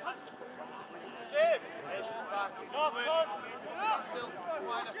 Shave! No, still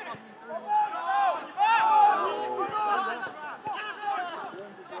wider.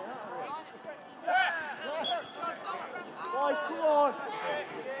 Boys, come on!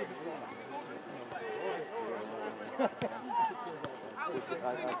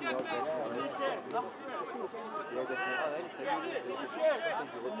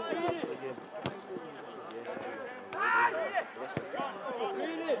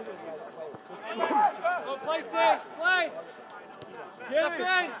 Go play safe, play! Get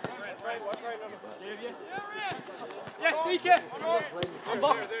in! Yes, DK! I'm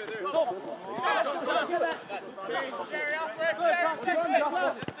back!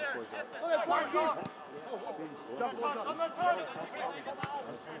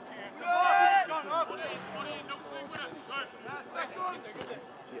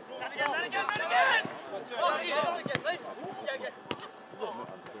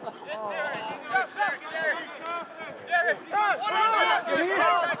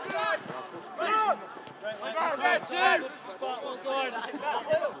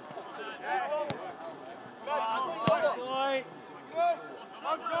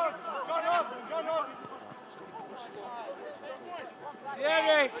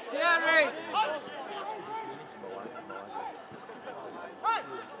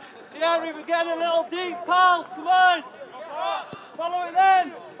 Thierry, we're getting a little deep, pal. Come on. Follow it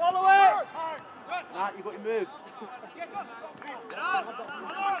then. Follow it. Nah, you got to move.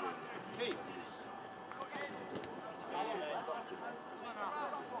 Keep.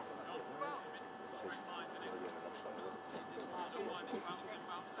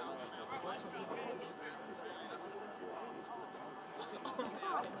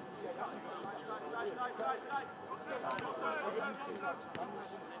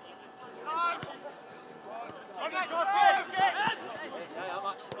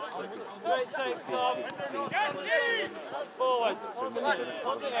 Forward.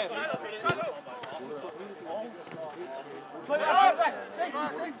 Positive.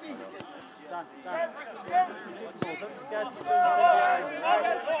 Safety! scared to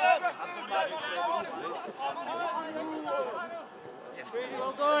really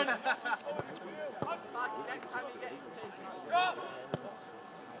well done.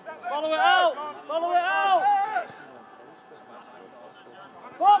 Follow it out! Follow it out!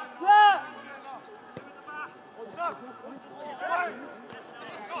 Box there!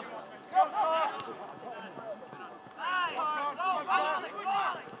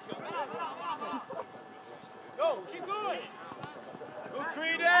 Go, keep going! Good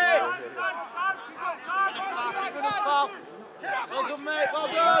Creedy! Well done, mate, well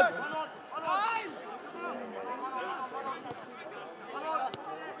done!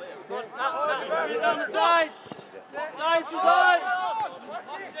 Down the side! Side to side!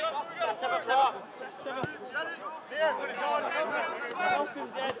 Help him,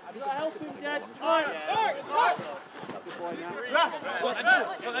 Jed. Help him, Jed. Come on.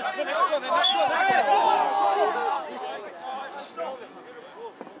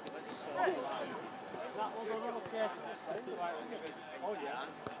 Oh yeah.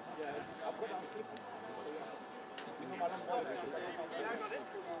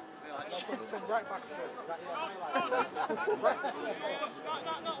 From right back to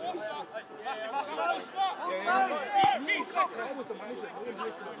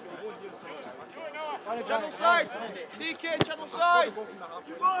Channel side! DK, channel side!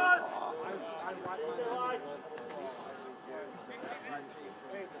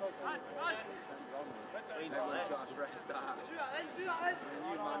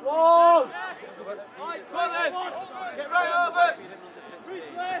 Whoa! Get right over!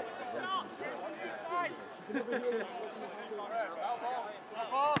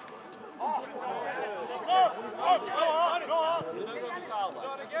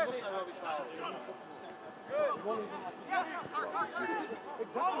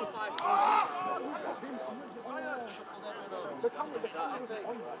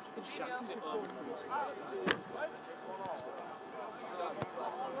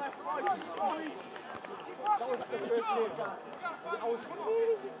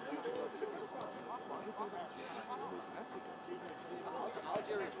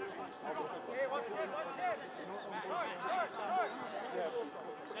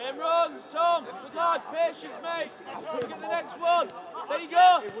 Same runs, Tom. Good lad. Patience, mate. Look at the next one. There you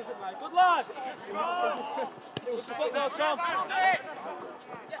go. Good lad. Good foot though, Tom.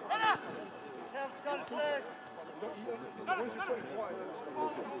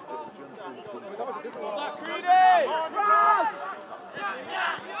 That Creedy!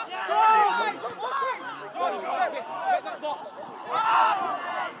 Get that box.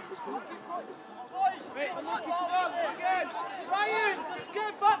 Again. Ryan,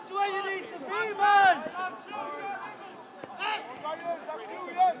 get back to where you need to be, man!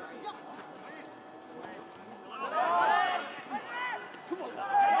 Come on. Come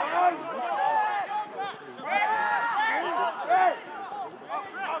on.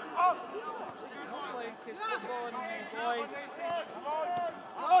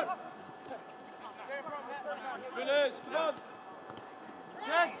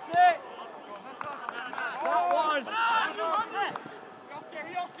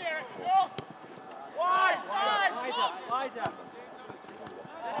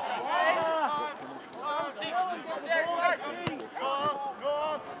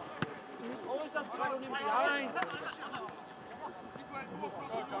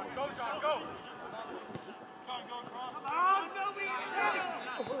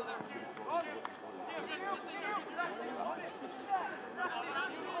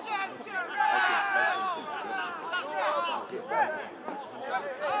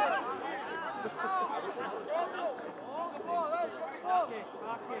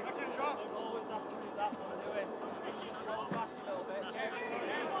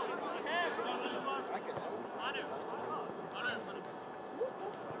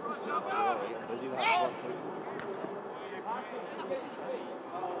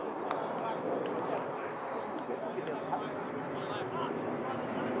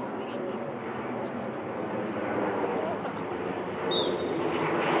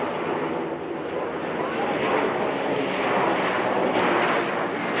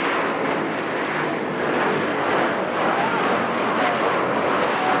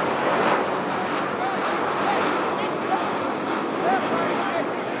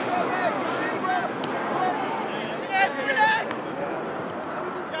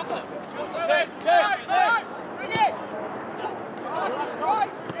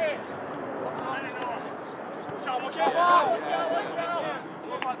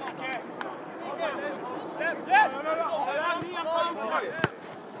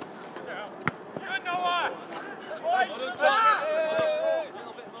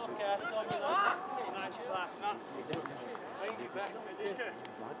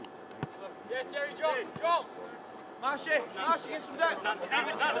 Marshy, get some depth. No,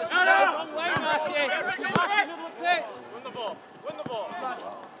 wrong way, Marshy. Marshy, middle of pitch. Win the ball. Win the ball.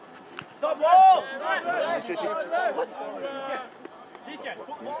 Stop ball. Marshy, stand still.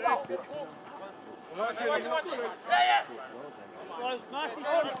 Marshy,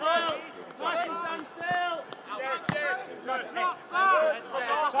 stand still. Not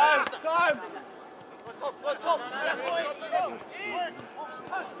fast. Time. Let's hop.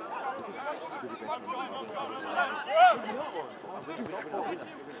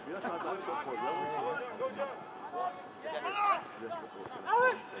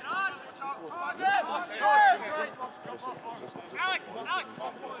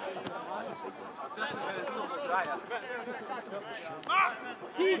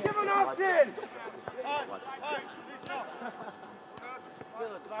 Keep him on option.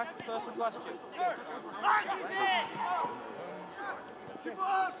 First and last year.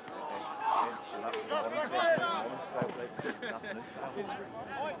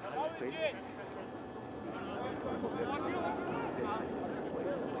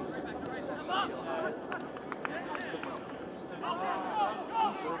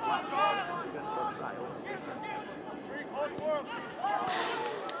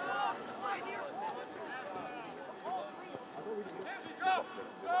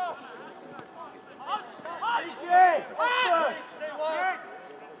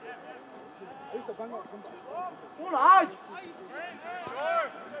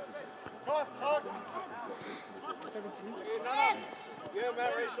 Yeah,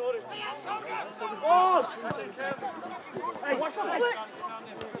 man, race sorted. Ball! Hey, watch the flick!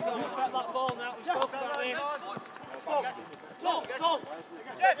 Respect that ball now, we spoke about it. Top!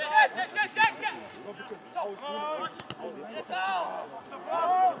 Check!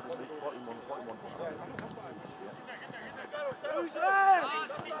 Who's there?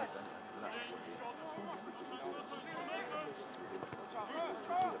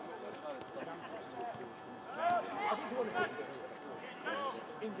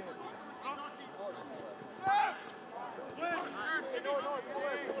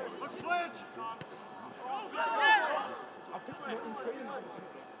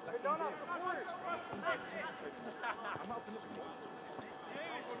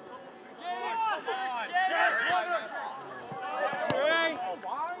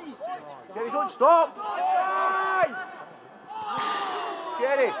 Jerry, don't stop!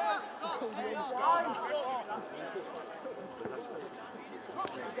 Jerry!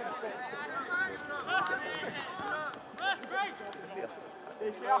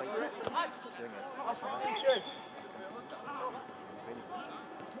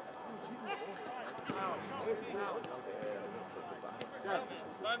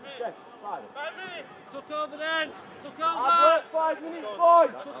 Took over then! Took over! 5 minutes, boys!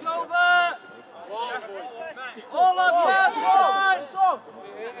 Took over! All on one! Tom!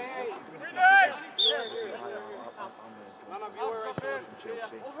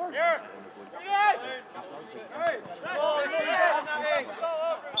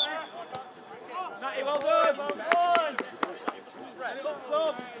 Natty, well done! Well done!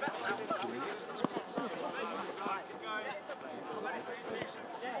 Tom!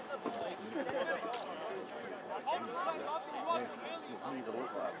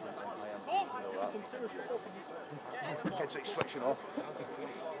 Kids like switching off.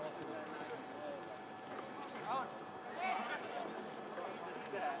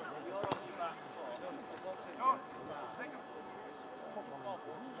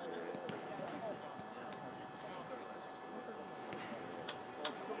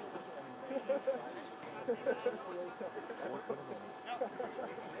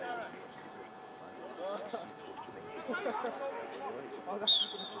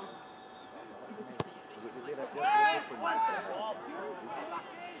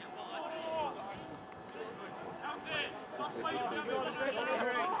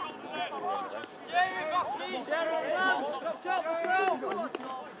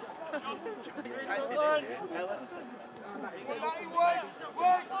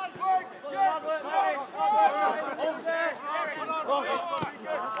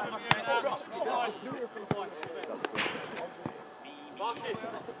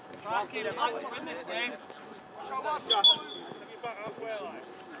 Marky, they'd like to win this game.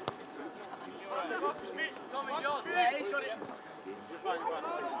 Tommy's yours. Yeah, he's got it. You're fine, you're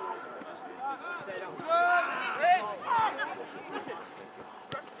fine. Stay down.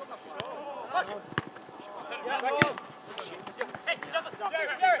 Yeah, back in. Take it up.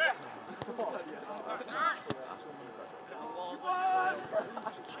 Jerry.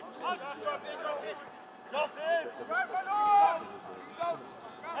 Justin!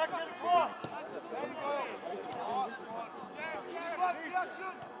 Back to the cross! There you go!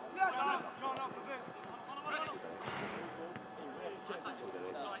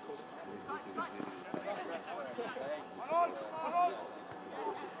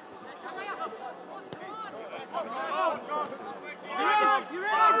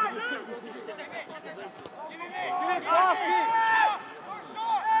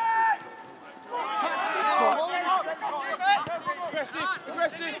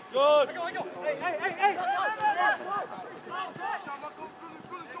 Good. Good. Hey!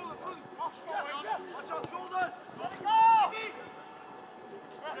 Watch out, shoulders!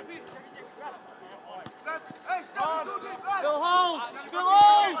 Hey, stop! Fill holes! Fill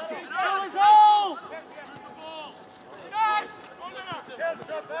holes! Fill his holes!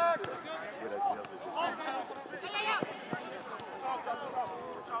 Step back!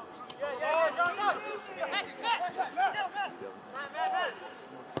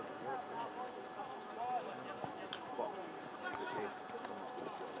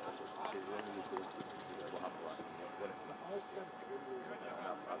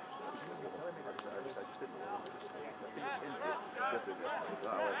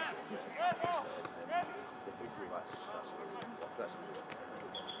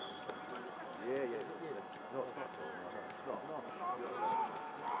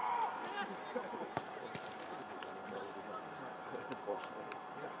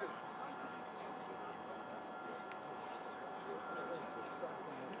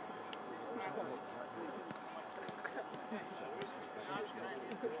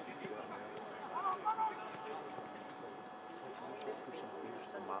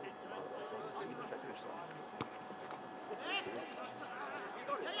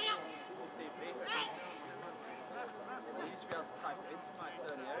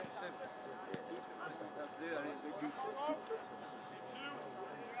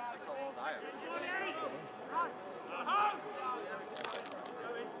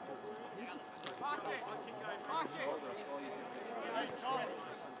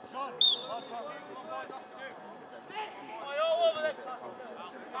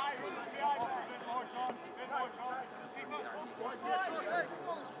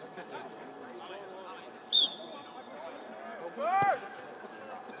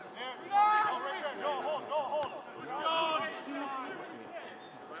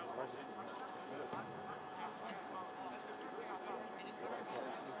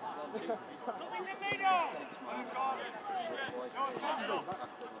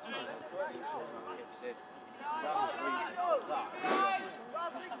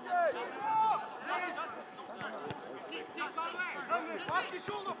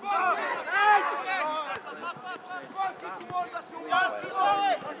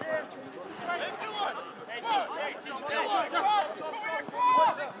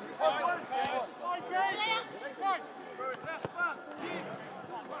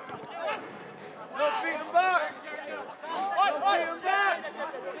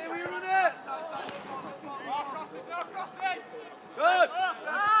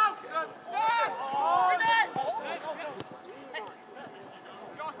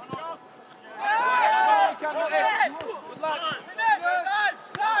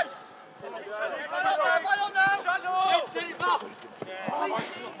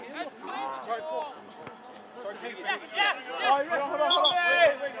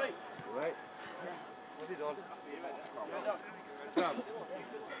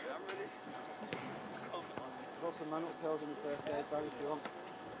 Man uphill in the first day, very if you want.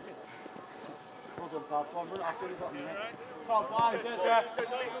 Well done, pal. Come on, run it after you've got a minute. Come on, fly, Jeff.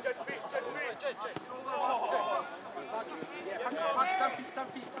 Some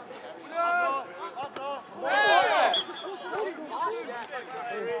feet.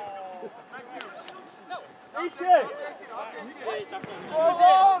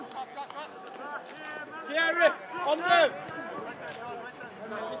 Thierry, on them.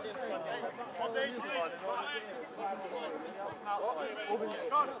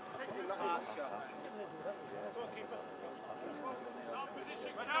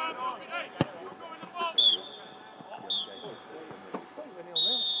 Position,